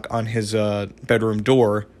door lock on his bedroom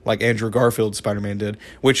door, like Andrew Garfield's Spider-Man did,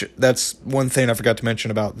 which that's one thing I forgot to mention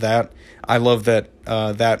about that. I love that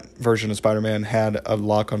that version of Spider-Man had a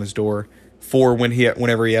lock on his door for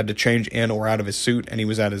whenever he had to change in or out of his suit and he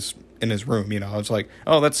was in his room. I was like,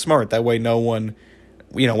 oh, that's smart. That way no one,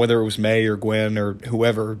 whether it was May or Gwen or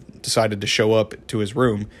whoever decided to show up to his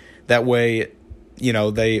room, that way,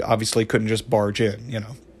 they obviously couldn't just barge in,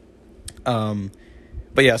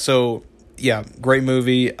 But yeah, so yeah, great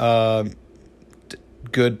movie.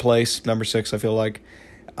 Good place, number 6, I feel like.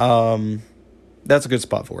 That's a good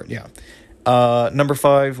spot for it, yeah. Number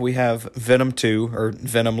 5, we have Venom 2, or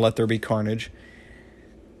Venom Let There Be Carnage.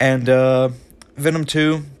 And Venom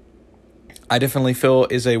 2, I definitely feel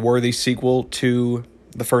is a worthy sequel to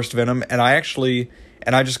the first Venom. And I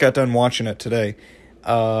just got done watching it today,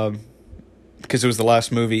 because it was the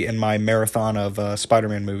last movie in my marathon of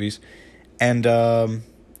Spider-Man movies. And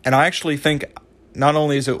I actually think not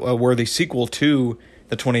only is it a worthy sequel to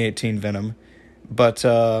the 2018 Venom, but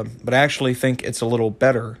I actually think it's a little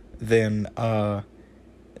better than the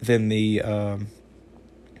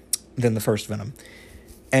first Venom.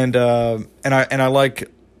 And I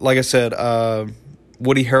like I said,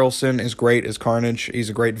 Woody Harrelson is great as Carnage. He's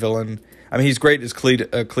a great villain. I mean, he's great as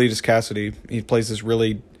Cletus Cassidy. He plays this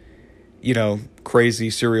really, crazy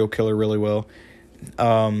serial killer really well.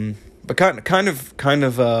 But kind of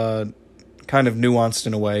nuanced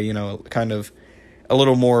in a way, kind of a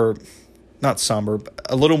little more, not somber, but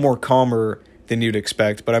a little more calmer than you'd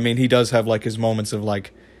expect. But I mean, he does have like his moments of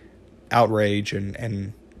like outrage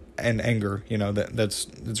and anger,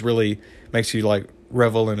 that's really makes you like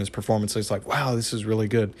revel in his performance. It's like, wow, this is really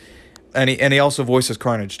good. And he also voices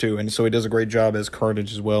Carnage too, and so he does a great job as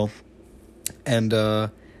Carnage as well. And I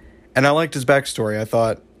liked his backstory. I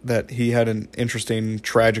thought that he had an interesting,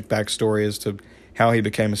 tragic backstory as to how he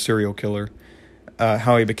became a serial killer,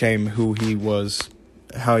 how he became who he was,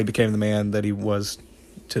 how he became the man that he was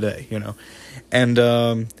today, And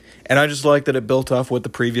I just like that it built off what the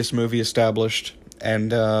previous movie established,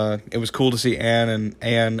 and it was cool to see Anne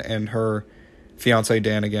and her fiance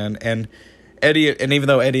Dan again, and Eddie, and even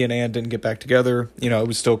though Eddie and Ann didn't get back together, it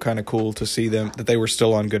was still kind of cool to see them, that they were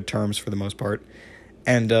still on good terms for the most part.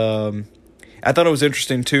 And I thought it was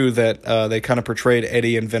interesting too that they kind of portrayed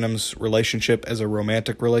Eddie and Venom's relationship as a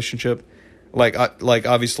romantic relationship. Like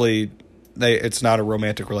obviously it's not a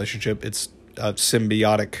romantic relationship, it's a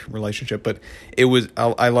symbiotic relationship, but it was,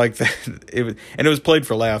 I like that it was played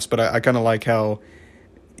for laughs, but I kind of like how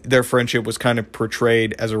their friendship was kind of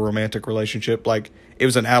portrayed as a romantic relationship. Like, it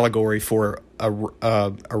was an allegory for a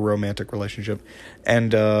romantic relationship.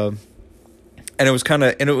 And it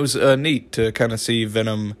was neat to kind of see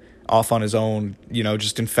Venom off on his own,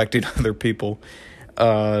 just infecting other people,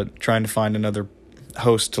 trying to find another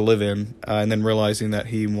host to live in, and then realizing that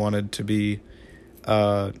he wanted to be,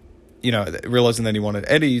 realizing that he wanted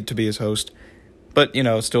Eddie to be his host, but,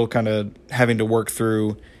 still kind of having to work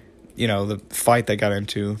through, the fight they got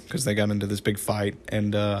into, because they got into this big fight,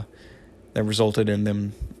 and that resulted in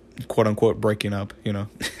them, quote-unquote, breaking up,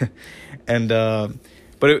 and,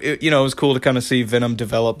 but, it was cool to kind of see Venom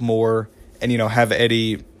develop more, and, have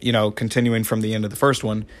Eddie, continuing from the end of the first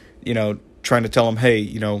one, trying to tell him,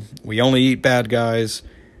 hey, we only eat bad guys,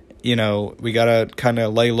 we gotta kind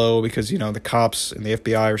of lay low, because, the cops and the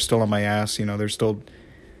FBI are still on my ass, they're still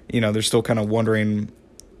kind of wondering,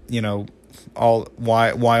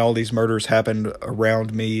 why all these murders happened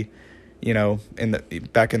around me,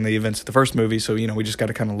 back in the events of the first movie. So, we just got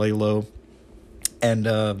to kind of lay low. And,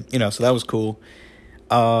 so that was cool.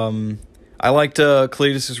 I liked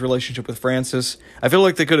Cletus's relationship with Francis. I feel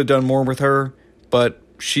like they could have done more with her, but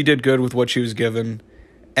she did good with what she was given.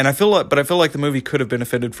 And I feel like the movie could have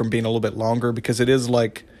benefited from being a little bit longer, because it is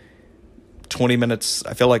like 20 minutes.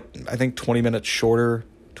 I think 20 minutes shorter,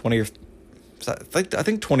 20 or I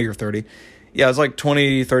think 20 or 30. Yeah, it's like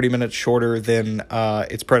 20, 30 minutes shorter than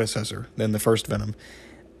its predecessor, than the first Venom.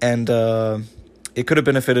 And it could have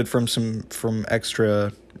benefited from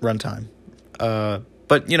extra runtime.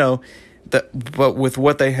 But with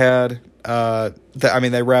what they had,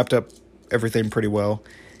 they wrapped up everything pretty well.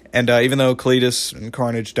 And even though Cletus and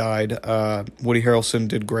Carnage died, Woody Harrelson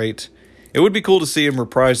did great. It would be cool to see him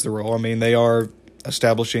reprise the role. I mean, they are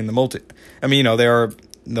establishing the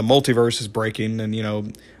the multiverse is breaking,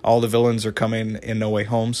 and all the villains are coming in No Way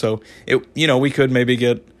Home. So we could maybe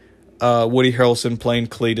get Woody Harrelson playing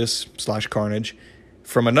Cletus / Carnage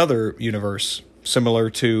from another universe,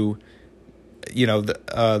 similar to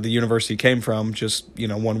the universe he came from, just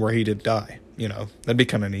one where he did die. That'd be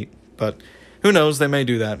kind of neat. But who knows? They may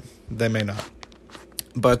do that. They may not.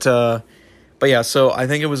 But yeah. So I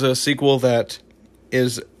think it was a sequel that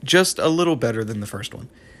is just a little better than the first one.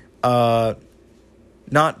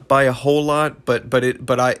 Not by a whole lot,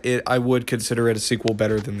 but I would consider it a sequel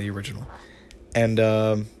better than the original, and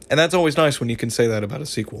that's always nice when you can say that about a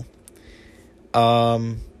sequel.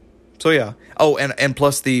 So yeah. Oh, and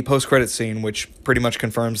plus the post-credit scene, which pretty much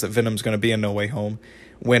confirms that Venom's going to be in No Way Home,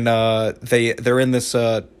 when they're in this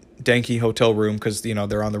danky hotel room, because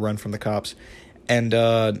they're on the run from the cops, and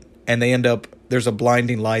they end up, there's a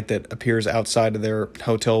blinding light that appears outside of their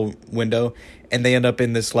hotel window, and they end up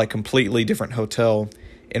in this like completely different hotel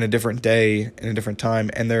in a different day, in a different time,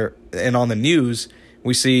 and on the news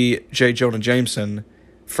we see J. Jonah Jameson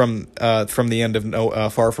from the end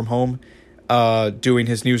of Far From Home, doing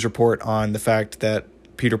his news report on the fact that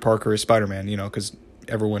Peter Parker is Spider-Man, because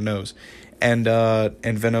everyone knows, and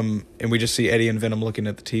Venom, and we just see Eddie and Venom looking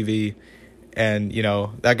at the TV, and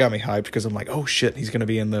that got me hyped, because I'm like, oh shit, he's gonna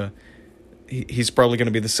be he's probably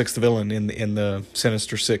gonna be the sixth villain in the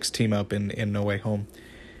Sinister Six team up in No Way Home.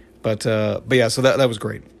 But yeah, so that was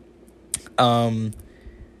great. Number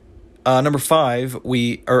 5,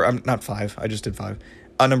 not 5, I just did 5.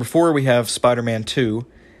 Number 4, we have Spider-Man 2.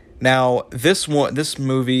 Now, this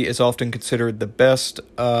movie is often considered the best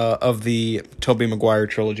of the Tobey Maguire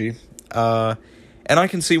trilogy. And I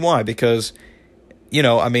can see why, because,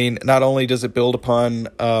 not only does it build upon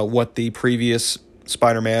what the previous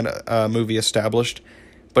Spider-Man movie established,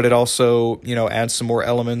 but it also, adds some more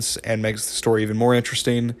elements and makes the story even more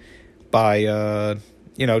interesting by,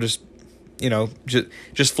 just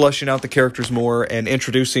fleshing out the characters more and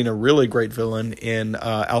introducing a really great villain in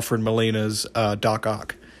Alfred Molina's Doc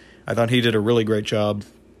Ock. I thought he did a really great job.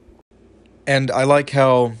 And I like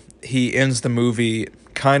how he ends the movie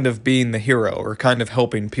kind of being the hero, or kind of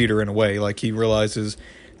helping Peter in a way. Like, he realizes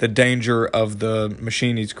the danger of the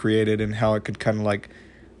machine he's created and how it could kind of like,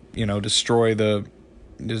 destroy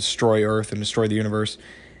Earth and destroy the universe.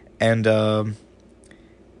 And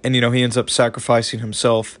he ends up sacrificing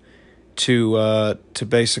himself to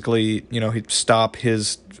basically, stop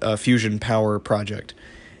his fusion power project.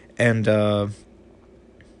 And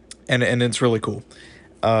it's really cool.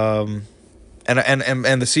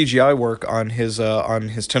 and the CGI work on his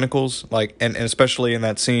tentacles, like, and especially in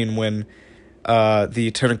that scene when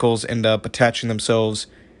the tentacles end up attaching themselves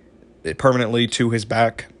permanently to his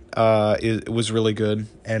back, it was really good.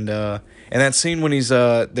 And that scene when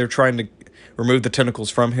they're trying to remove the tentacles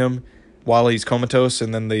from him while he's comatose,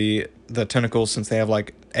 and then the tentacles, since they have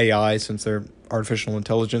like AI, since they're artificial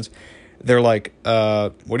intelligence, they're like,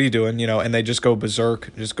 what are you doing? And they just go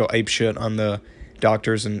berserk, just go ape shit on the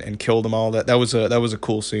doctors and kill them all. That was a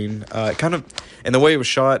cool scene. It kind of, and the way it was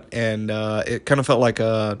shot, and it kind of felt like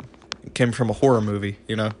it came from a horror movie,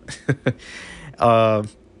 that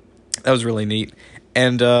was really neat.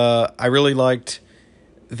 And I really liked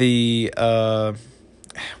the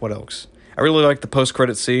what else? I really liked the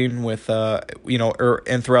post-credit scene with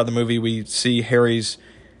and throughout the movie we see Harry's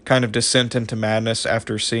kind of descent into madness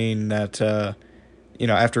after seeing that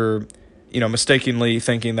after mistakenly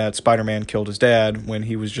thinking that Spider-Man killed his dad when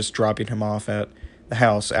he was just dropping him off at the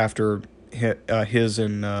house after his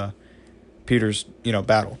and Peter's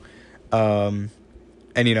battle. And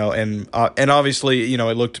obviously,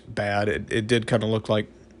 it looked bad. It did kind of look like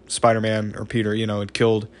Spider-Man or Peter, had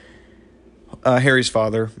killed Harry's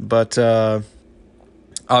father. But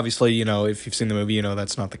obviously, if you've seen the movie,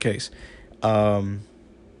 that's not the case.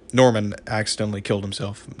 Norman accidentally killed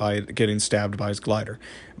himself by getting stabbed by his glider.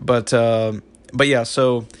 But yeah,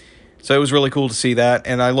 so it was really cool to see that.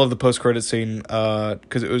 And I love the post-credit scene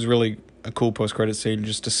because it was really a cool post-credit scene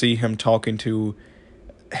just to see him talking to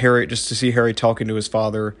Harry, just to see Harry talking to his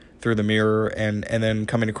father through the mirror, and then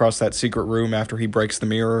coming across that secret room after he breaks the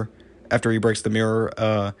mirror,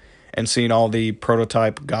 and seeing all the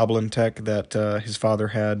prototype goblin tech that his father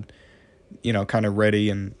had, kind of ready,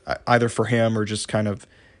 and either for him or just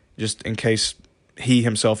in case he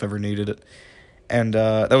himself ever needed it. And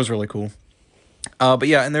that was really cool. But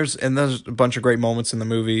yeah, and there's a bunch of great moments in the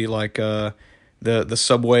movie, like the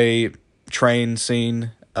subway train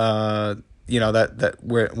scene, that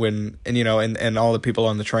when and all the people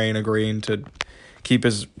on the train agreeing to keep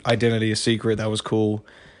his identity a secret. That was cool.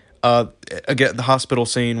 Again, the hospital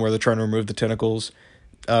scene where they're trying to remove the tentacles.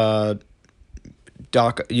 Doc,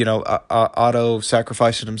 Otto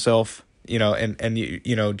sacrificing himself,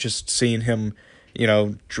 and just seeing him,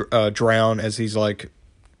 drown as he's like,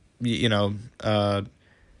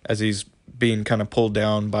 as he's being kind of pulled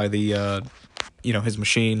down by the, his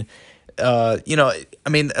machine. I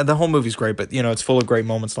mean, the whole movie's great, but it's full of great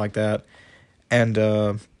moments like that, and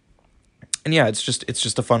yeah, it's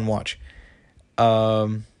just a fun watch.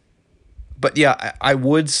 But yeah, I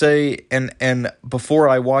would say, and before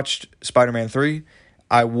I watched Spider-Man 3,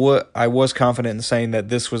 I was confident in saying that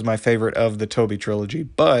this was my favorite of the Tobey trilogy,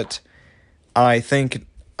 but I think,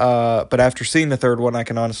 but after seeing the third one, I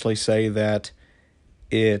can honestly say that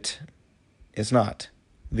it is not.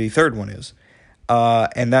 The third one is.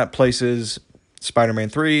 And that places Spider-Man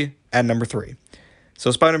 3 at number 3. So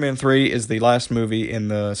Spider-Man 3 is the last movie in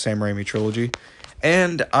the Sam Raimi trilogy,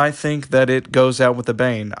 and I think that it goes out with a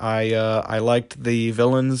bang. I liked the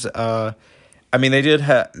villains. I mean, they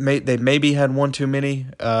they maybe had one too many,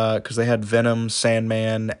 because they had Venom,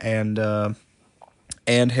 Sandman, and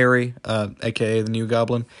Harry, aka the New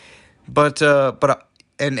Goblin. But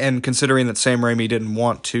considering that Sam Raimi didn't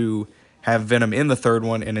want to have Venom in the third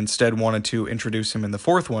one and instead wanted to introduce him in the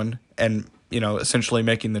fourth one, and essentially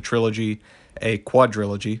making the trilogy a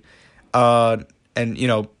quadrilogy, and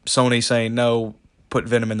Sony saying no, put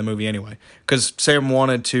Venom in the movie anyway, because Sam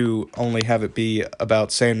wanted to only have it be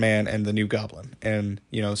about Sandman and the New Goblin, and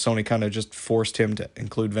Sony kind of just forced him to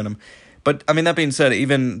include Venom. But I mean, that being said,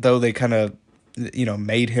 even though they kind of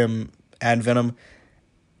made him add Venom,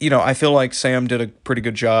 I feel like Sam did a pretty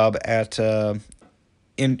good job at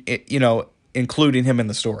including him in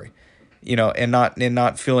the story, and not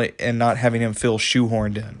having him feel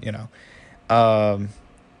shoehorned in,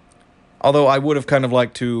 although I would have kind of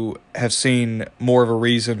liked to have seen more of a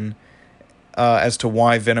reason as to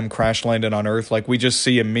why Venom crash landed on Earth. Like, we just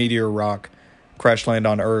see a meteor rock crash land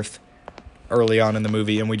on Earth early on in the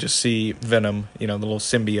movie, and we just see Venom, the little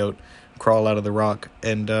symbiote, crawl out of the rock,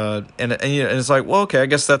 and it's like, well, okay, I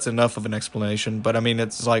guess that's enough of an explanation. But I mean,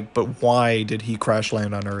 it's like, but why did he crash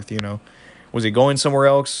land on Earth? Was he going somewhere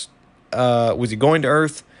else? Was he going to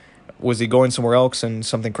Earth? Was he going somewhere else and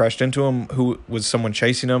something crashed into him? Who was someone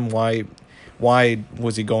chasing him? Why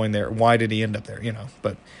was he going there? Why did he end up there?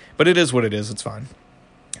 But it is what it is. It's fine.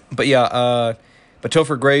 But yeah, but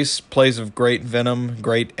Topher Grace plays a great Venom,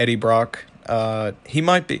 great Eddie Brock. He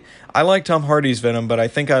might be. I like Tom Hardy's Venom, but I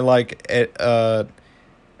think I like Eddie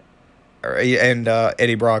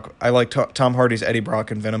Brock. I like Tom Hardy's Eddie Brock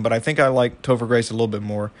and Venom, but I think I like Topher Grace a little bit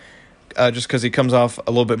more, just because he comes off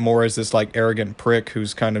a little bit more as this like arrogant prick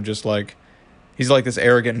who's kind of just like he's like this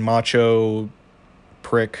arrogant macho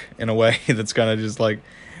prick in a way that's kind of just like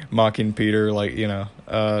mocking Peter, like, you know,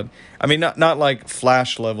 I mean, not like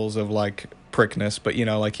Flash levels of like prickness, but you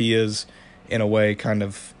know, like he is in a way kind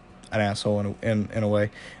of an asshole in a way,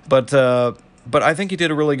 but I think he did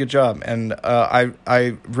a really good job, and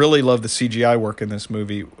I really love the CGI work in this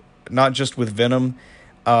movie, not just with Venom,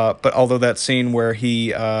 but although that scene where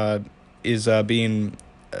he is being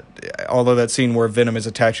although that scene where Venom is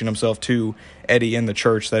attaching himself to Eddie in the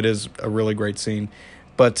church, that is a really great scene.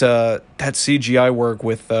 But that CGI work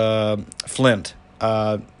with Flint,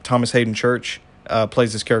 Thomas Hayden Church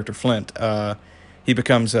plays this character Flint. He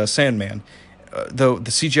becomes Sandman. Though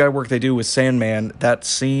the CGI work they do with Sandman, that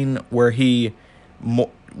scene where he's in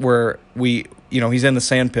the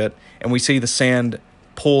sand pit and we see the sand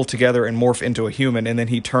pull together and morph into a human, and then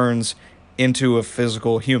he turns into a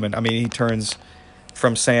physical human. I mean, he turns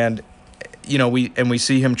from sand, you know, we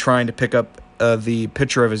see him trying to pick up the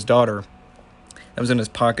picture of his daughter that was in his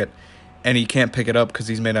pocket, and he can't pick it up because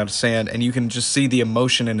he's made out of sand, and you can just see the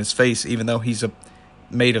emotion in his face, even though he's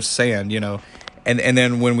made of sand, you know, and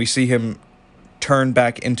then when we see him turn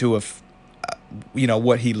back into you know,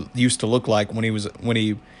 what he used to look like when he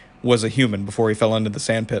was a human before he fell into the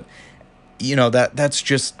sand pit, you know, that's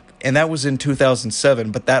just, and that was in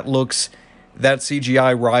 2007, but that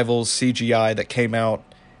CGI rivals CGI that came out,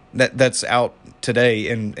 that's out today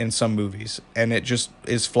in some movies, and it just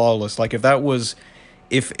is flawless. Like if that was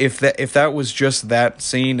just that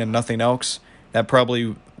scene and nothing else, that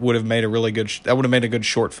probably would have made a good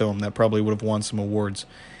short film that probably would have won some awards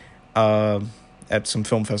at some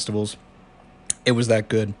film festivals. It was that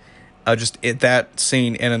good. That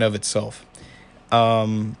scene in and of itself.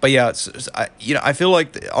 But yeah, I feel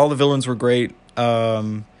like all the villains were great.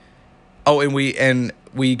 And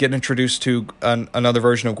we get introduced to another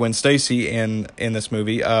version of Gwen Stacy in this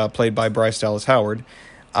movie, played by Bryce Dallas Howard,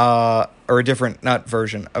 or a different, not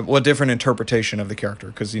version, a different interpretation of the character,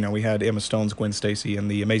 because, you know, we had Emma Stone's Gwen Stacy in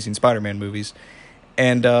the Amazing Spider-Man movies.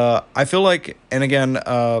 And I feel like, and again,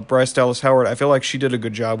 Bryce Dallas Howard, I feel like she did a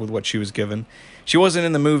good job with what she was given. She wasn't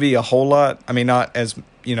in the movie a whole lot. I mean, not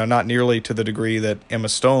nearly to the degree that Emma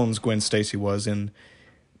Stone's Gwen Stacy was in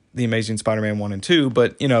The Amazing Spider-Man 1 and 2,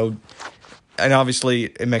 but, you know, and obviously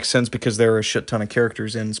it makes sense because there are a shit ton of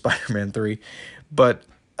characters in Spider-Man 3, but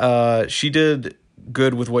she did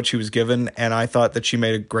good with what she was given, and I thought that she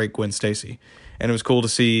made a great Gwen Stacy, and it was cool to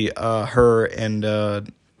see her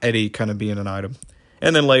and Eddie kind of being an item.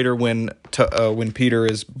 And then later when Peter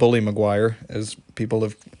is Bully Maguire, as people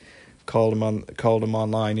have called him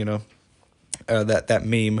online, you know, that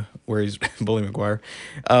meme where he's Bully Maguire.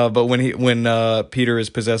 But when Peter is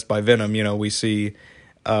possessed by Venom, you know, we see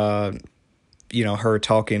you know, her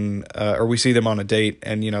talking, or we see them on a date,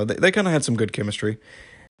 and, you know, they kind of had some good chemistry.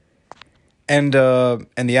 And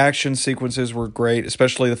the action sequences were great,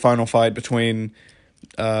 especially the final fight between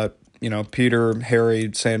you know, Peter, Harry,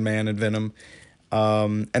 Sandman, and Venom.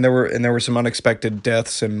 And there were some unexpected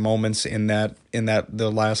deaths and moments in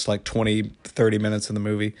the last like 20-30 minutes of the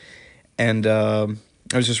movie, and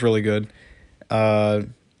it was just really good.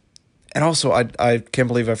 And also I can't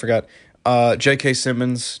believe I forgot, J.K.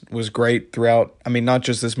 Simmons was great throughout. I mean, not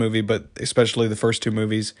just this movie, but especially the first two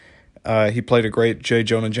movies. He played a great J.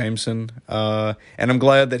 Jonah Jameson, and I'm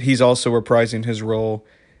glad that he's also reprising his role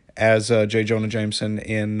as J. Jonah Jameson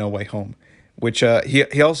in No Way Home, which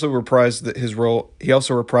he also reprised his role. He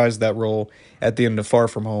also reprised that role at the end of Far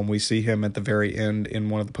From Home. We see him at the very end in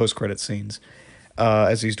one of the post-credit scenes,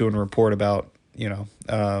 as he's doing a report about, you know,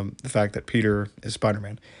 the fact that Peter is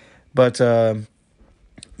Spider-Man. But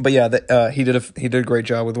yeah, he did a great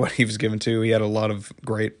job with what he was given to. He had a lot of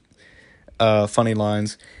great funny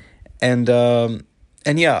lines, and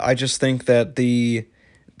yeah, I just think that the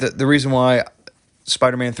reason why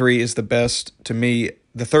Spider-Man 3 is the best to me,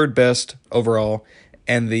 the third best overall,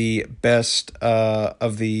 and the best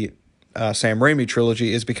of the Sam Raimi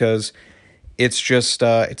trilogy, is because it's just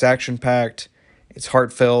it's action packed, it's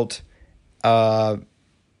heartfelt, you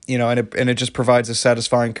know, and it just provides a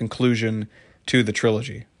satisfying conclusion to the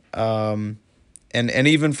trilogy. And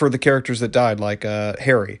even for the characters that died, like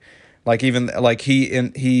Harry, like even like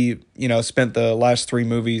he you know, spent the last three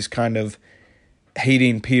movies kind of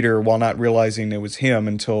hating Peter while not realizing it was him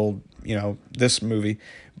until, you know, this movie,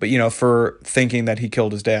 but, you know, for thinking that he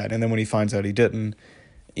killed his dad, and then when he finds out he didn't,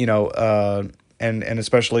 you know, and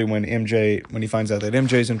especially when he finds out that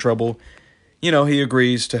MJ's in trouble, you know, he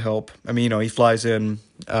agrees to help. I mean, you know, he flies in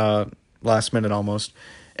last minute almost,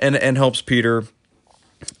 and helps Peter,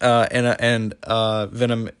 and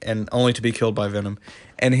Venom, and only to be killed by Venom.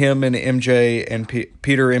 And him and MJ and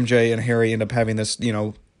Peter, MJ, and Harry end up having this,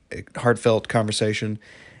 heartfelt conversation,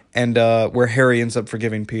 and where Harry ends up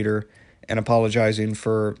forgiving Peter and apologizing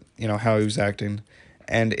for how he was acting,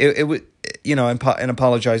 and it was and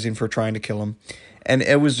apologizing for trying to kill him, and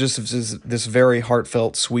it was just this very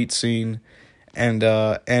heartfelt, sweet scene, and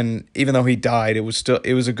even though he died, it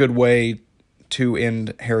was a good way to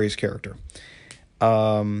end Harry's character.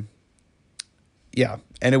 Yeah,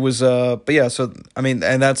 and it was but yeah, so I mean,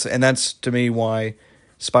 and that's to me why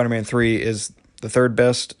Spider-Man 3 is the third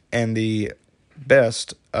best and the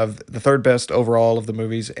third best overall of the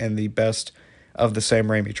movies and the best of the Sam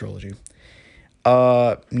Raimi trilogy.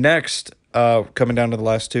 Next, coming down to the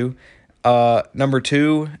last two. Number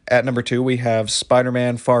two, we have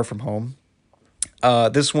Spider-Man Far From Home.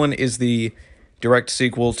 This one is the direct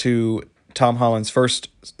sequel to Tom Holland's first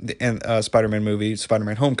Spider-Man movie,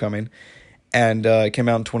 Spider-Man Homecoming, and it came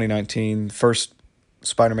out in 2019.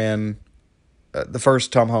 The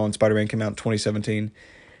first Tom Holland Spider-Man came out in 2017.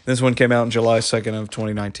 This one came out on July 2nd of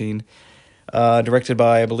 2019. Directed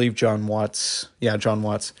by, I believe, John Watts. Yeah, John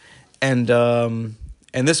Watts. And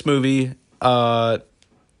this movie, this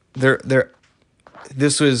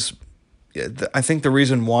was, I think the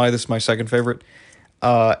reason why this is my second favorite.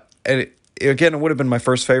 It would have been my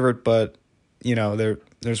first favorite, but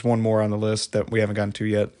there's one more on the list that we haven't gotten to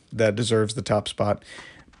yet that deserves the top spot.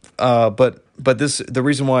 But the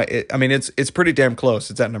reason why it's pretty damn close.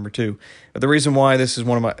 It's at number 2. But the reason why this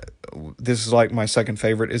is like my second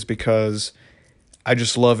favorite is because I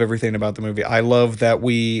just love everything about the movie. I love that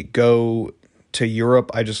we go to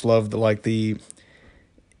Europe. I just love the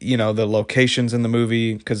locations in the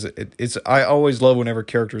movie, because I always love whenever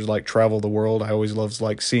characters like travel the world. I always love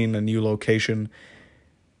like seeing a new location.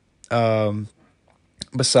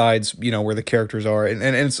 Besides, where the characters are, and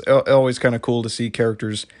it's always kind of cool to see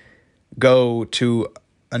characters go to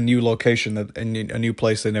a new location, a new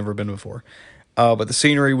place they've never been before. But the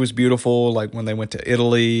scenery was beautiful, like when they went to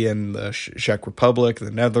Italy and the Czech Republic,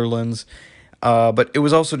 the Netherlands. But it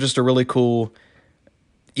was also just a really cool,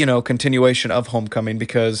 continuation of Homecoming,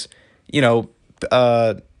 because, it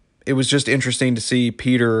was just interesting to see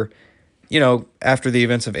Peter, after the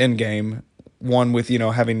events of Endgame, one with,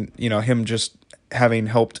 having, him just having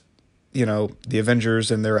helped, the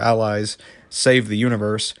Avengers and their allies save the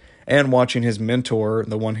universe, and watching his mentor,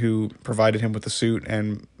 the one who provided him with the suit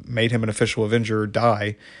and made him an official Avenger,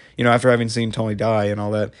 die, after having seen Tony die and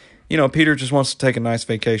all that. Peter just wants to take a nice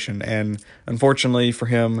vacation, and unfortunately for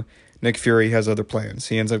him, Nick Fury has other plans.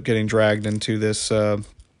 He ends up getting dragged into this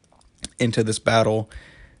battle.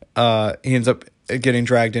 He ends up getting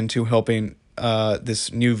dragged into helping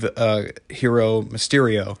this new hero,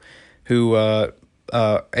 Mysterio, who,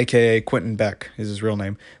 a.k.a. Quentin Beck is his real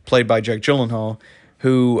name, played by Jake Gyllenhaal,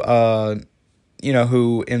 who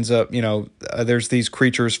ends up, there's these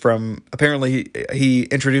creatures from, apparently he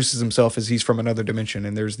introduces himself as he's from another dimension,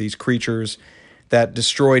 and there's these creatures that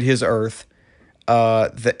destroyed his Earth,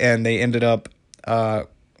 and they ended up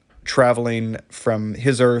traveling from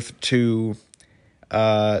his Earth to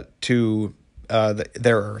their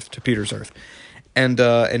Earth, to Peter's Earth, and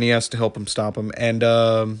he has to help him stop them, and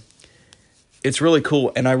it's really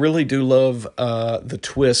cool, and I really do love the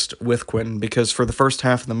twist with Quentin, because for the first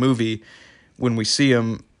half of the movie, when we see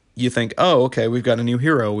him, you think, oh, okay, we've got a new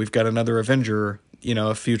hero, we've got another Avenger,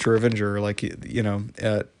 a future Avenger, like, in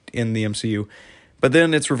the MCU. But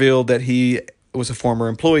then it's revealed that he was a former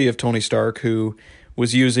employee of Tony Stark who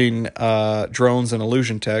was using drones and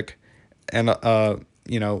illusion tech, and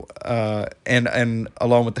and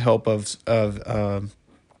along with the help of a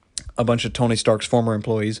bunch of Tony Stark's former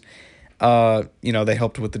employees. They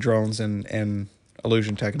helped with the drones and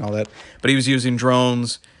illusion tech and all that. But he was using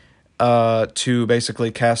drones to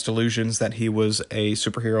basically cast illusions that he was a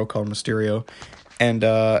superhero called Mysterio.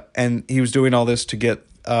 And he was doing all this to get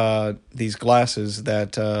these glasses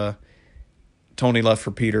that Tony left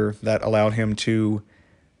for Peter that allowed him to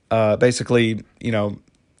basically,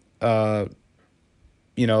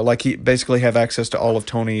 like he basically have access to all of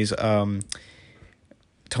Tony's,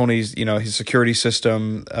 his security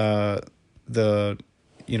system, the,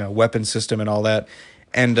 weapon system and all that.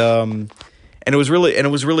 And it was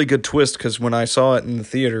really good twist, because when I saw it in the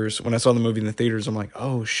theaters, when I saw the movie in the theaters, I'm like,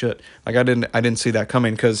 oh shit. Like I didn't see that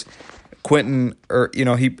coming, because Quentin,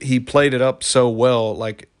 he played it up so well.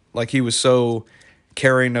 Like he was so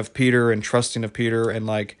caring of Peter and trusting of Peter, and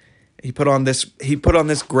like he put on this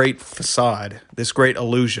great facade, this great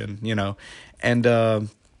illusion, and it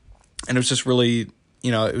was just really,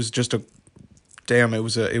 it was just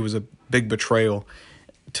it was a big betrayal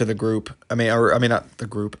to the group. I mean not the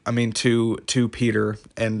group. I mean to Peter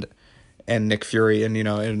and Nick Fury, and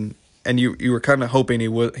you were kind of hoping he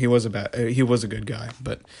was a good guy,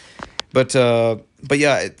 but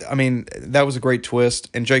yeah, I mean that was a great twist,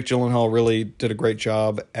 and Jake Gyllenhaal really did a great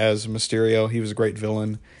job as Mysterio. He was a great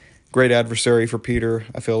villain, great adversary for Peter,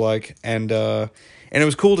 I feel like, and it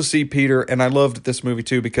was cool to see Peter, and I loved this movie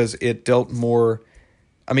too because it dealt more.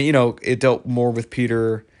 I mean, it dealt more with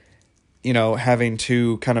Peter, having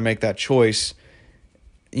to kind of make that choice.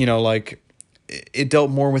 Like it dealt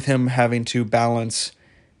more with him having to balance.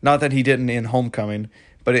 Not that he didn't in Homecoming,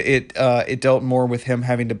 but it dealt more with him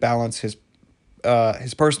having to balance his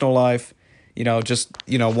personal life, just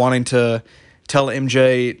wanting to tell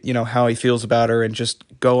MJ how he feels about her and just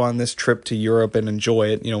go on this trip to Europe and enjoy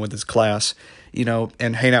it, with his class,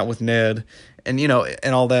 and hang out with Ned and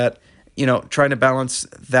and all that, trying to balance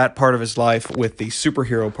that part of his life with the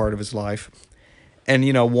superhero part of his life, and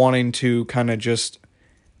wanting to kind of just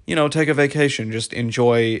take a vacation, just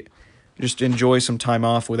enjoy some time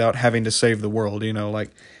off without having to save the world,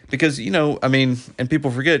 because, I mean, and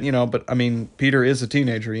people forget, but I mean, Peter is a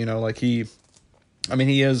teenager, like he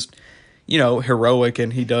is, heroic,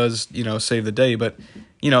 and he does, save the day, but,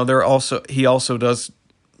 he also does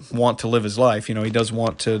want to live his life, he does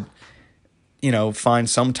want to, find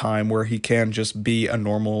some time where he can just be a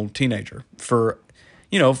normal teenager for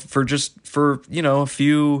a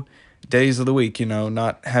few days of the week,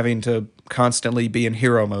 not having to constantly be in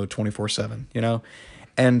hero mode 24/7,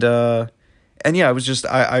 and yeah, it was just,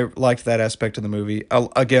 I liked that aspect of the movie,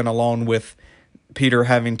 again, along with Peter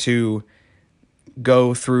having to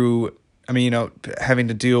go through, having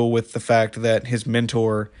to deal with the fact that his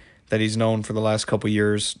mentor that he's known for the last couple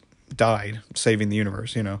years died, saving the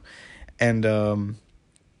universe, and that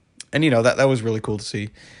was really cool to see,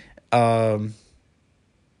 and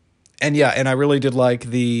yeah, and I really did like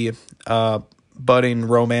the budding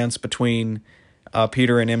romance between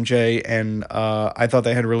Peter and MJ, and I thought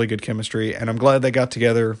they had really good chemistry, and I'm glad they got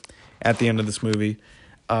together at the end of this movie,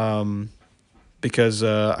 because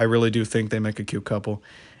I really do think they make a cute couple,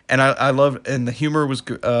 and I love, and the humor was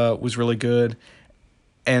really good,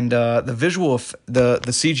 and the visual the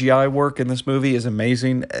CGI work in this movie is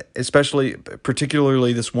amazing,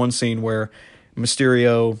 particularly this one scene where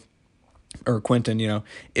Mysterio, or Quentin,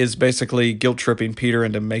 is basically guilt tripping Peter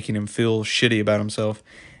into making him feel shitty about himself,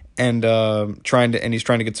 and he's trying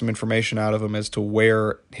to get some information out of him as to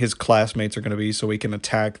where his classmates are going to be, so he can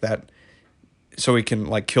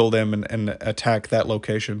kill them and attack that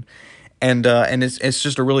location, and it's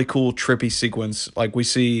just a really cool trippy sequence. Like we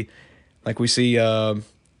see Mysterio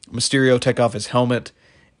take off his helmet,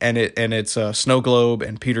 and it's a snow globe,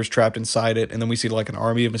 and Peter's trapped inside it, and then we see like an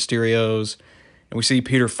army of Mysterios. And we see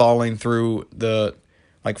Peter falling through through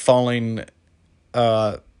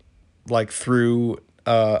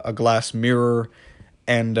a glass mirror,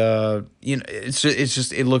 and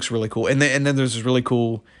it looks really cool. And then there's this really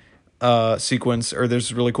cool sequence, or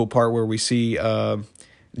there's a really cool part where we see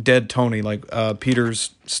dead Tony, Peter's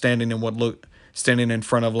standing in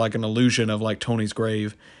front of like an illusion of like Tony's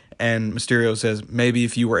grave, and Mysterio says, "Maybe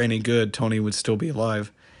if you were any good, Tony would still be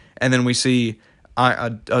alive." And then we see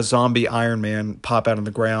a zombie Iron Man pop out of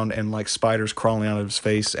the ground, and like spiders crawling out of his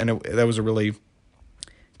face, and that was a really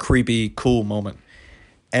creepy, cool moment.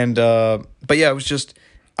 And but yeah, it was just,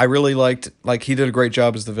 I really liked, he did a great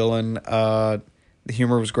job as the villain. The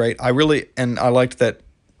humor was great. I liked that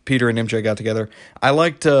Peter and MJ got together. I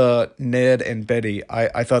liked Ned and Betty.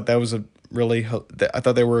 I thought that was I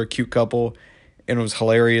thought they were a cute couple, and it was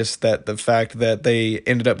hilarious that the fact that they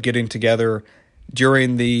ended up getting together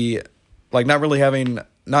during the,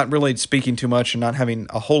 not really speaking too much and not having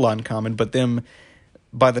a whole lot in common, but them,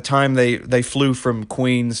 by the time they flew from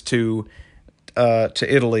Queens to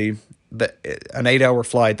Italy, an 8-hour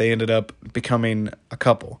flight, they ended up becoming a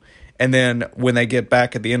couple. And then when they get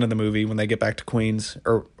back at the end of the movie, when they get back to Queens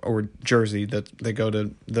or Jersey, that they go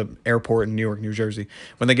to the airport in Newark, New Jersey,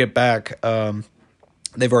 when they get back,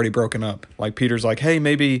 they've already broken up. Like Peter's like, "Hey,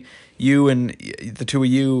 maybe you and the two of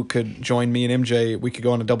you could join me and MJ. We could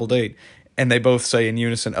go on a double date." And they both say in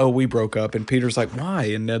unison, "Oh, we broke up." And Peter's like, "Why?"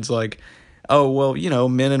 And Ned's like, "Oh, well,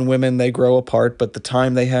 men and women, they grow apart, but the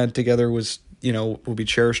time they had together was, will be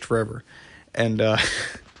cherished forever." And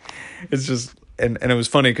it's just, and it was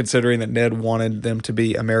funny considering that Ned wanted them to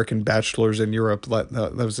be American bachelors in Europe.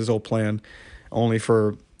 That was his whole plan, only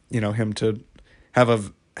for, him to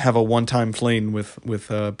have a one-time fling with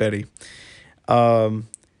Betty.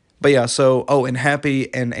 But yeah, so, and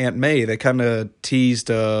Happy and Aunt May, they kind of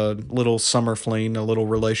teased a little summer fling, a little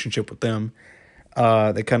relationship with them.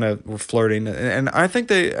 They kind of were flirting, and I think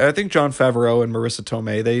Jon Favreau and Marissa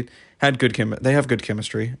Tomei, they have good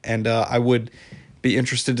chemistry, and I would be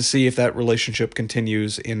interested to see if that relationship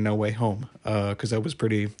continues in No Way Home, because that was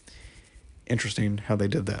pretty interesting how they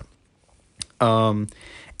did that. And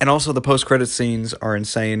also the post-credit scenes are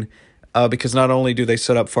insane, because not only do they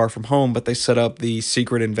set up Far From Home, but they set up the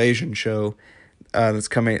Secret Invasion show that's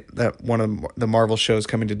coming, that one of the Marvel shows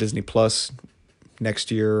coming to Disney Plus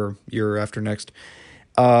next year or year after next.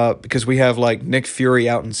 Because we have like Nick Fury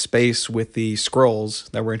out in space with the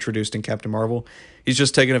Skrulls that were introduced in Captain Marvel. He's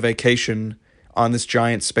just taking a vacation on this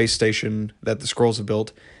giant space station that the Skrulls have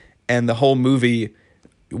built, and the whole movie,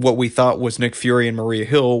 what we thought was Nick Fury and Maria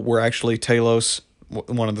Hill, were actually Talos,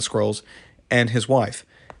 one of the Skrulls, and his wife.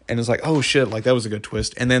 And it's like, oh shit, like that was a good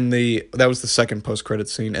twist. And then that was the second post-credit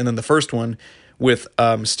scene. And then the first one with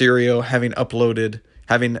Mysterio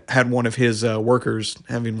having had one of his workers,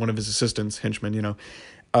 having one of his assistants, henchmen,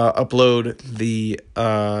 upload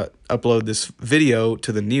this video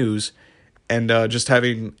to the news, and just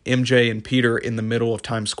having MJ and Peter in the middle of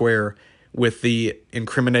Times Square with the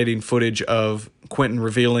incriminating footage of Quentin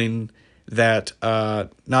revealing that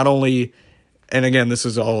not only, and again, this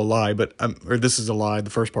is all a lie, this is a lie, the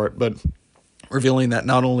first part, but revealing that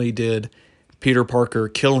not only did Peter Parker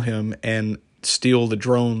kill him and steal the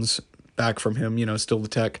drones back from him, steal the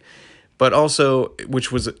tech, but also,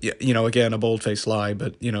 which was, again, a bold-faced lie,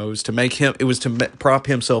 but, it was to prop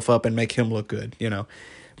himself up and make him look good,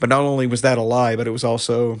 But not only was that a lie, but it was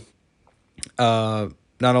also, not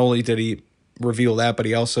only did he reveal that, but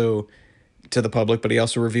he also, to the public, but he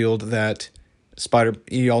also revealed that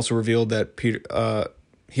he also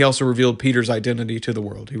revealed Peter's identity to the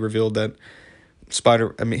world. He revealed that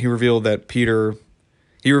Spider-Man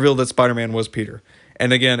was Peter.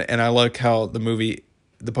 And again, I like how the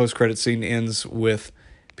post-credit scene ends with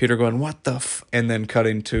Peter going, "What the f?" and then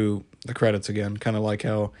cutting to the credits again, kind of like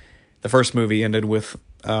how the first movie ended with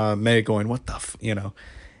May going, "What the f?"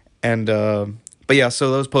 And but yeah, so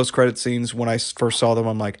those post-credit scenes, when I first saw them,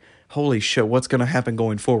 I'm like, holy shit, what's going to happen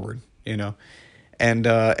going forward, And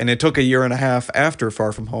it took a year and a half after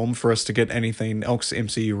Far From Home for us to get anything else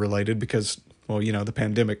MCU related, because, well, the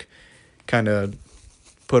pandemic kind of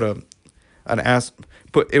put an ass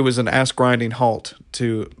grinding halt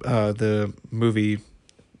to the movie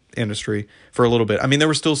industry for a little bit. I mean, there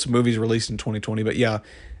were still some movies released in 2020, but yeah,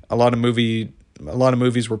 a lot of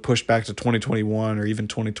movies were pushed back to 2021 or even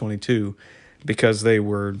 2022 because they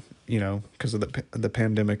were, because of the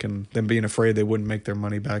pandemic and them being afraid they wouldn't make their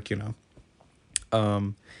money back, and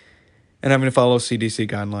having to follow CDC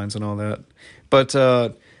guidelines and all that. But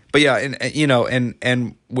yeah, and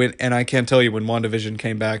I can't tell you, when WandaVision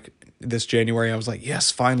came back this January, I was like,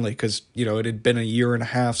 yes, finally, because it had been a year and a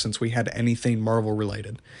half since we had anything Marvel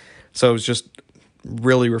related, so it was just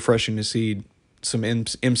really refreshing to see some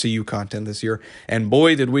MCU content this year, and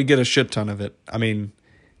boy, did we get a shit ton of it. I mean,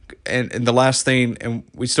 and the last thing, and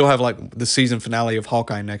we still have like the season finale of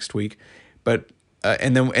Hawkeye next week, but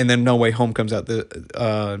and then No Way Home comes out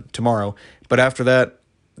tomorrow, but after that,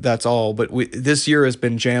 that's all. But this year has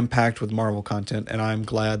been jam-packed with Marvel content, and I'm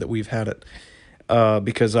glad that we've had it,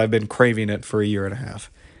 because I've been craving it for a year and a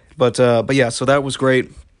half. But yeah, so that was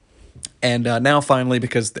great. And now finally,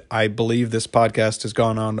 because I believe this podcast has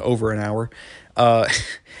gone on over an hour,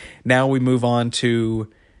 now we move on to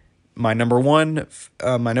my number one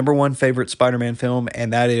favorite Spider-Man film,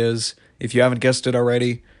 and that is, if you haven't guessed it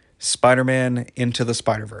already, Spider-Man Into the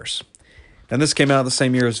Spider-Verse. Now, this came out the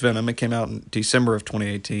same year as Venom. It came out in December of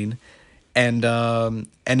 2018, and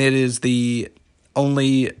it is the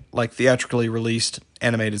only like theatrically released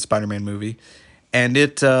animated Spider-Man movie, and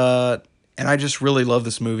I just really love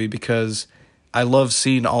this movie because I love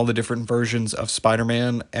seeing all the different versions of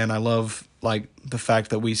Spider-Man, and I love like the fact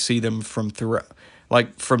that we see them from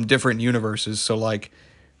different universes. So like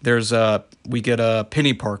we get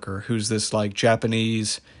Penny Parker, who's this like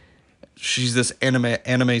Japanese, she's this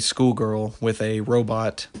anime schoolgirl with a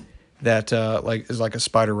robot that is like a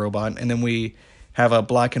spider robot, and then we have a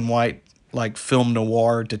black and white like film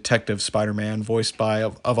noir detective Spider-Man voiced by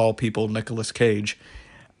of all people Nicolas Cage.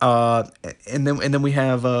 And then we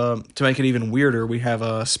have to make it even weirder, we have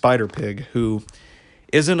a Spider Pig who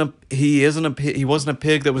he wasn't a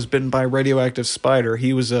pig that was bitten by a radioactive spider.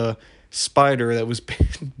 He was a spider that was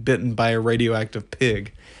bitten by a radioactive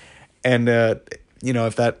pig. And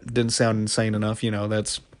if that didn't sound insane enough,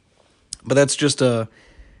 that's just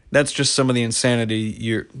some of the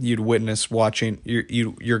insanity you'd witness watching.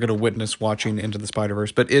 You're going to witness watching Into the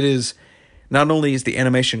Spider-Verse. But it is, not only is the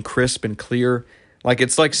animation crisp and clear, like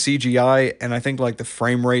it's like CGI, and I think like the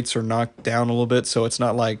frame rates are knocked down a little bit, so it's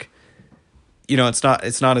not like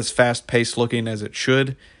it's not as fast paced looking as it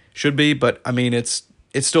should be, but I mean it's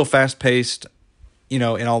still fast paced, in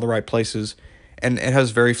all the right places, and it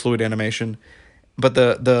has very fluid animation. But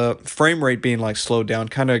the frame rate being like slowed down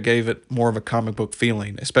kind of gave it more of a comic book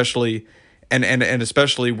feeling, especially and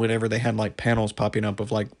especially whenever they had like panels popping up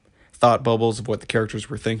of like thought bubbles of what the characters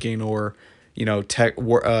were thinking, or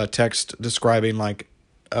text describing like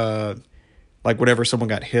whenever someone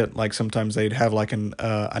got hit, like sometimes they'd have like an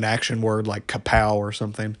action word like kapow or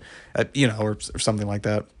something, or something like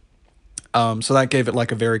that. So that gave it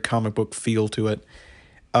like a very comic book feel to it.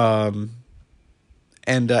 And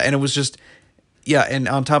it was just, yeah. And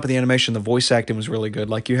on top of the animation, the voice acting was really good.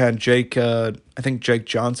 Like you had Jake, I think Jake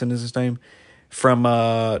Johnson is his name, from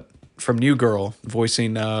New Girl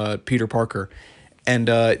voicing Peter Parker. And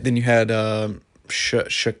then you had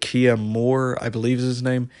Shakia Moore, I believe is his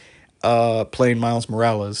name, playing Miles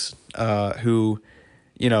Morales, who,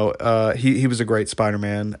 he was a great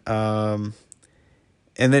Spider-Man. And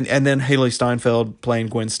then Haley Steinfeld playing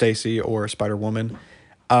Gwen Stacy or Spider-Woman.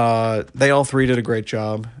 They all three did a great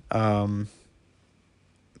job. And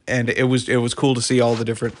it was cool to see all the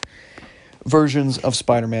different versions of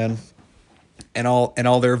Spider-Man and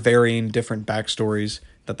all their varying different backstories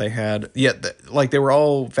that they had. Yet like they were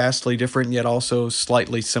all vastly different yet also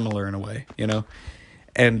slightly similar in a way,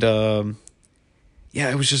 And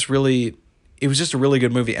it was just a really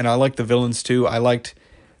good movie, and I liked the villains too. I liked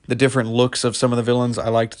the different looks of some of the villains. I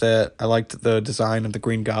liked the design of the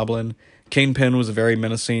Green Goblin. Kingpin was a very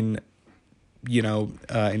menacing,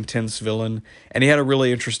 intense villain, and he had a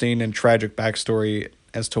really interesting and tragic backstory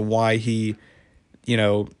as to why he,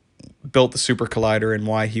 built the Super Collider and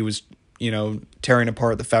why he was, tearing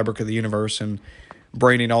apart the fabric of the universe and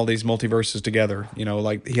braiding all these multiverses together.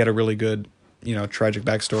 Like he had a really good, tragic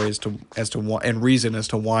backstory as to why, and reason as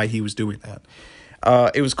to why he was doing that.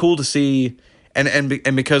 It was cool to see,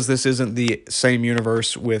 and because this isn't the same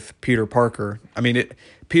universe with Peter Parker. I mean,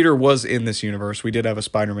 Peter was in this universe. We did have a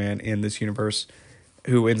Spider-Man in this universe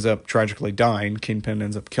who ends up tragically dying. Kingpin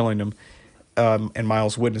ends up killing him, and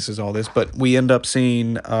Miles witnesses all this. But we end up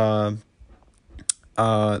seeing,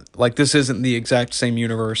 like this isn't the exact same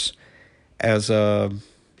universe as,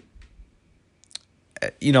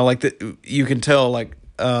 you can tell like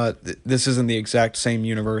this isn't the exact same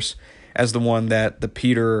universe as the one that the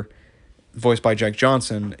Peter voiced by Jake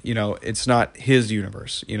Johnson, it's not his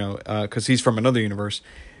universe, because he's from another universe.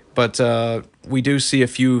 But we do see a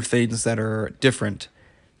few things that are different,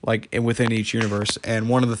 like within each universe. And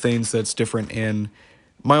one of the things that's different in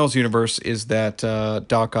Miles' universe is that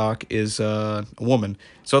Doc Ock is a woman.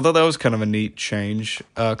 So I thought that was kind of a neat change,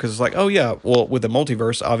 because it's like, oh yeah, well with the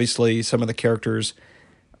multiverse, obviously some of the characters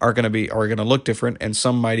are gonna look different, and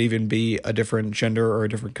some might even be a different gender or a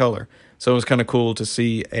different color. So it was kind of cool to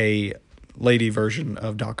see a lady version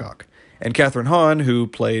of Doc Ock. And Catherine Hahn, who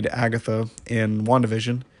played Agatha in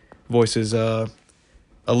WandaVision, voices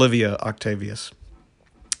Olivia Octavius.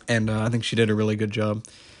 And I think she did a really good job.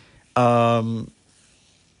 And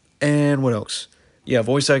what else? Yeah,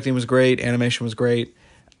 voice acting was great. Animation was great.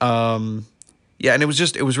 And it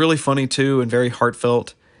was really funny too, and very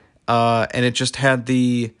heartfelt. And it just had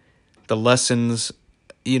the lessons,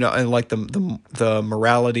 and like the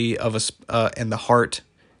morality of and the heart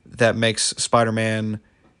that makes Spider-Man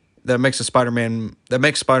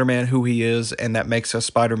who he is, and that makes a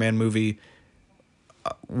Spider-Man movie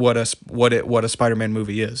what a Spider-Man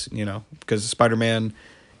movie is, because Spider-Man,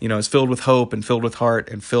 is filled with hope and filled with heart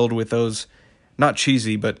and filled with those, not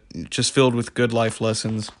cheesy, but just filled with good life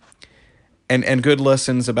lessons and good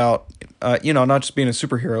lessons about, not just being a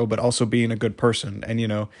superhero, but also being a good person. And,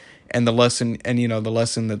 and the lesson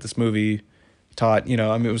that this movie taught,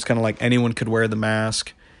 it was kind of like anyone could wear the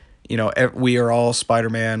mask. We are all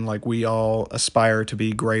Spider-Man. Like we all aspire to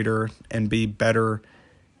be greater and be better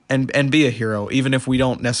and be a hero, even if we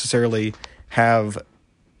don't necessarily have,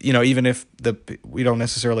 even if we don't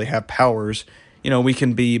necessarily have powers, we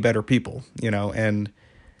can be better people, and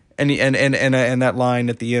that line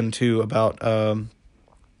at the end too about,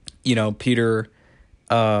 Peter,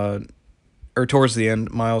 or towards the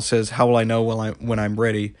end, Miles says, "How will I know when I'm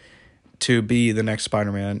ready to be the next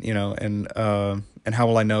Spider-Man?" And how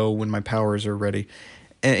will I know when my powers are ready?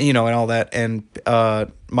 And, and all that. And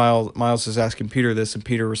Miles is asking Peter this, and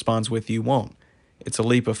Peter responds with, "You won't. It's a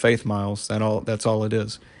leap of faith, Miles. That's all it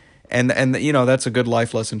is." And that's a good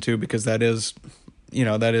life lesson too, because that is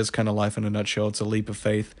kind of life in a nutshell. It's a leap of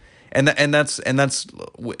faith. And that's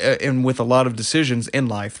with a lot of decisions in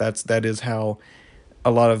life, that is how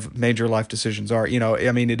a lot of major life decisions are.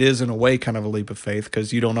 It is in a way kind of a leap of faith,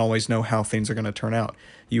 because you don't always know how things are going to turn out.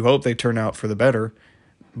 You hope they turn out for the better,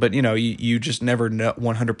 but you just never know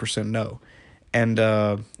 100% know. And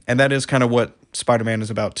that is kind of what Spider-Man is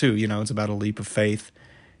about too. It's about a leap of faith.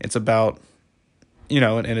 It's about,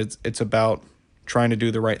 and it's about trying to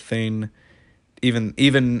do the right thing, even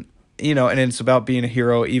and it's about being a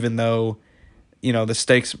hero, even though the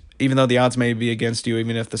stakes, even though the odds may be against you,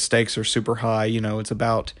 even if the stakes are super high. It's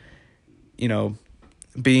about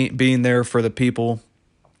being there for the people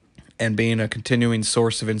and being a continuing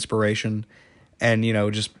source of inspiration, and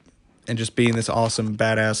just being this awesome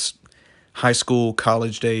badass high school,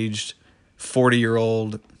 college-aged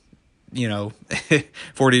 40-year-old,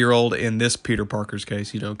 40-year-old in this Peter Parker's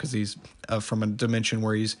case, because he's from a dimension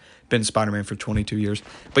where he's been Spider-Man for 22 years.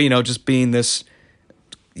 But, just being this,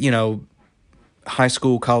 high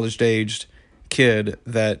school, college-aged kid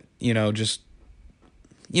that, just,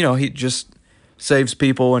 he just saves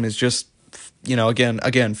people and is just,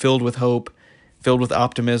 again, filled with hope, filled with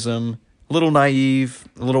optimism, a little naive,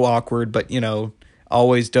 a little awkward, but,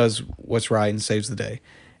 always does what's right and saves the day.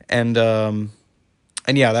 And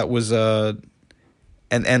yeah, that was and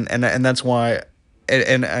that's why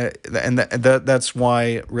that's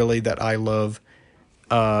why really that I love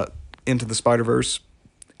Into the Spider-Verse,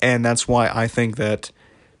 and that's why I think that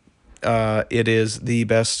it is the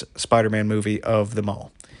best Spider-Man movie of them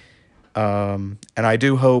all. And I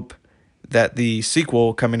do hope that the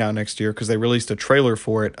sequel coming out next year, because they released a trailer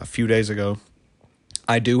for it a few days ago,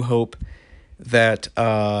 I do hope that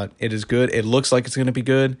it is good. It looks like it's going to be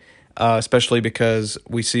good, especially because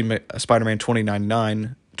we see Spider-Man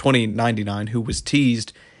 2099, who was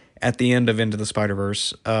teased at the end of Into the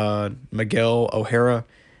Spider-Verse. Miguel O'Hara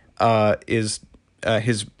is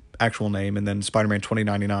his actual name, and then Spider-Man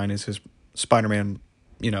 2099 is his Spider-Man,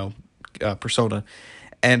 persona.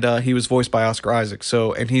 And he was voiced by Oscar Isaac.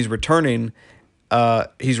 So, and he's returning,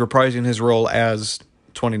 he's reprising his role as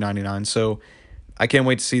 2099. So I can't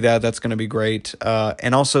wait to see that. That's going to be great.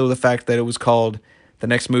 And also the fact that the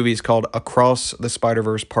next movie is called Across the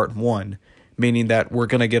Spider-Verse Part 1, meaning that we're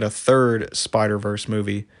going to get a third Spider-Verse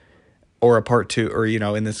movie, or a part 2, or,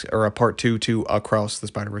 or a part 2 to Across the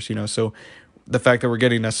Spider-Verse, So the fact that we're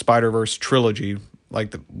getting a Spider-Verse trilogy,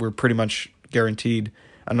 we're pretty much guaranteed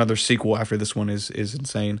another sequel after this one is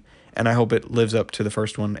insane. And I hope it lives up to the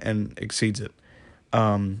first one and exceeds it.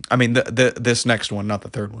 I mean, this next one, not the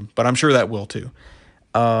third one, but I'm sure that will too.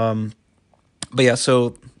 But yeah,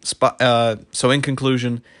 so in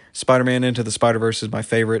conclusion, Spider-Man Into the Spider-Verse is my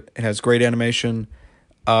favorite. It has great animation,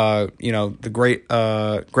 the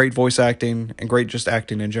great voice acting, and great just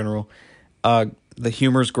acting in general. The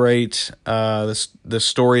humor's great. The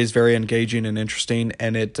story is very engaging and interesting,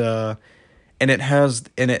 and it has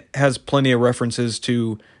plenty of references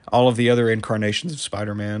to all of the other incarnations of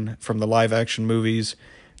Spider-Man, from the live action movies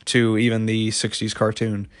to even the 60s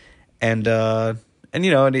cartoon. And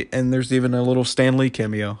there's even a little Stan Lee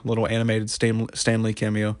cameo, a little animated Stan Lee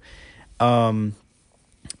cameo.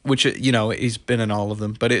 Which, he's been in all of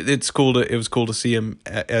them, but it was cool to see him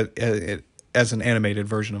as an animated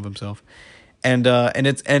version of himself. And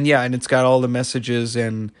it's got all the messages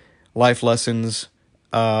and life lessons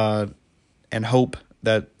and hope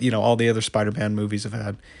that all the other Spider-Man movies have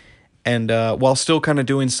had, and while still kind of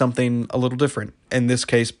doing something a little different. In this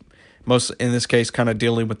case, kind of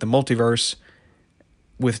dealing with the multiverse,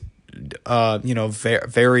 with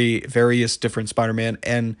very various different Spider-Man,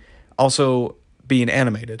 and also being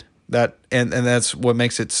animated. And that's what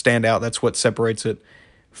makes it stand out. That's what separates it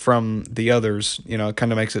from the others. It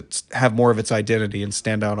kind of makes it have more of its identity and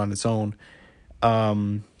stand out on its own,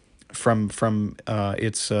 from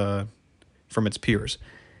its peers.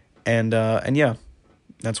 And yeah,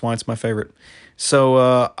 that's why it's my favorite.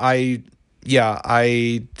 So I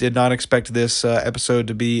did not expect this episode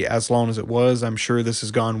to be as long as it was. I'm sure this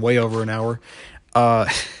has gone way over an hour.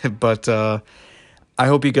 But I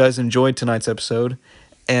hope you guys enjoyed tonight's episode,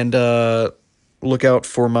 and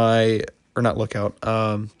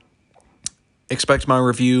expect my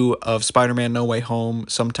review of Spider-Man No Way Home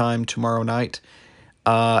sometime tomorrow night.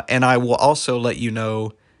 And I will also let you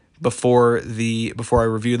know before I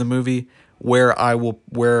review the movie where I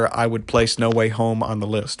would place No Way Home on the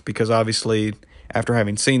list, because obviously after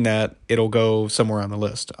having seen that, it'll go somewhere on the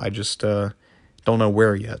list. I just don't know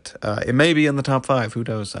where yet. It may be in the top 5. Who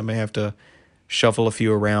knows? I may have to shuffle a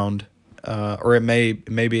few around, or it may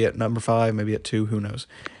be at number 5, maybe at 2. Who knows?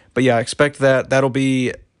 But yeah, expect that. That'll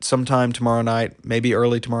be sometime tomorrow night, maybe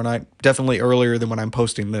early tomorrow night. Definitely earlier than when I'm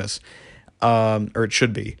posting this, or it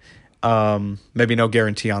should be. Maybe no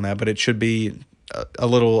guarantee on that, but it should be a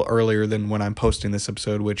little earlier than when I'm posting this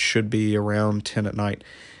episode, which should be around 10 at night.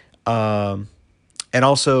 And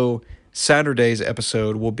also, Saturday's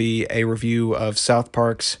episode will be a review of South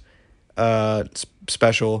Park's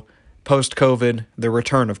special post-COVID, The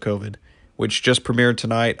Return of COVID, which just premiered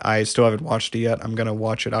tonight. I still haven't watched it yet. I'm going to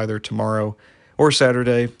watch it either tomorrow or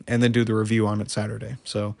Saturday and then do the review on it Saturday.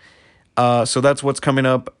 So that's what's coming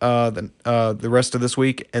up the rest of this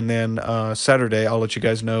week. And then Saturday, I'll let you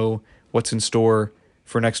guys know what's in store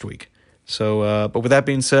for next week. So, but with that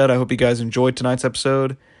being said, I hope you guys enjoyed tonight's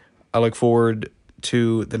episode. I look forward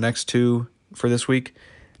to the next two for this week.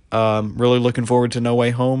 Really looking forward to No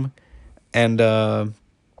Way Home. And I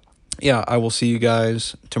will see you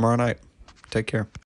guys tomorrow night. Take care.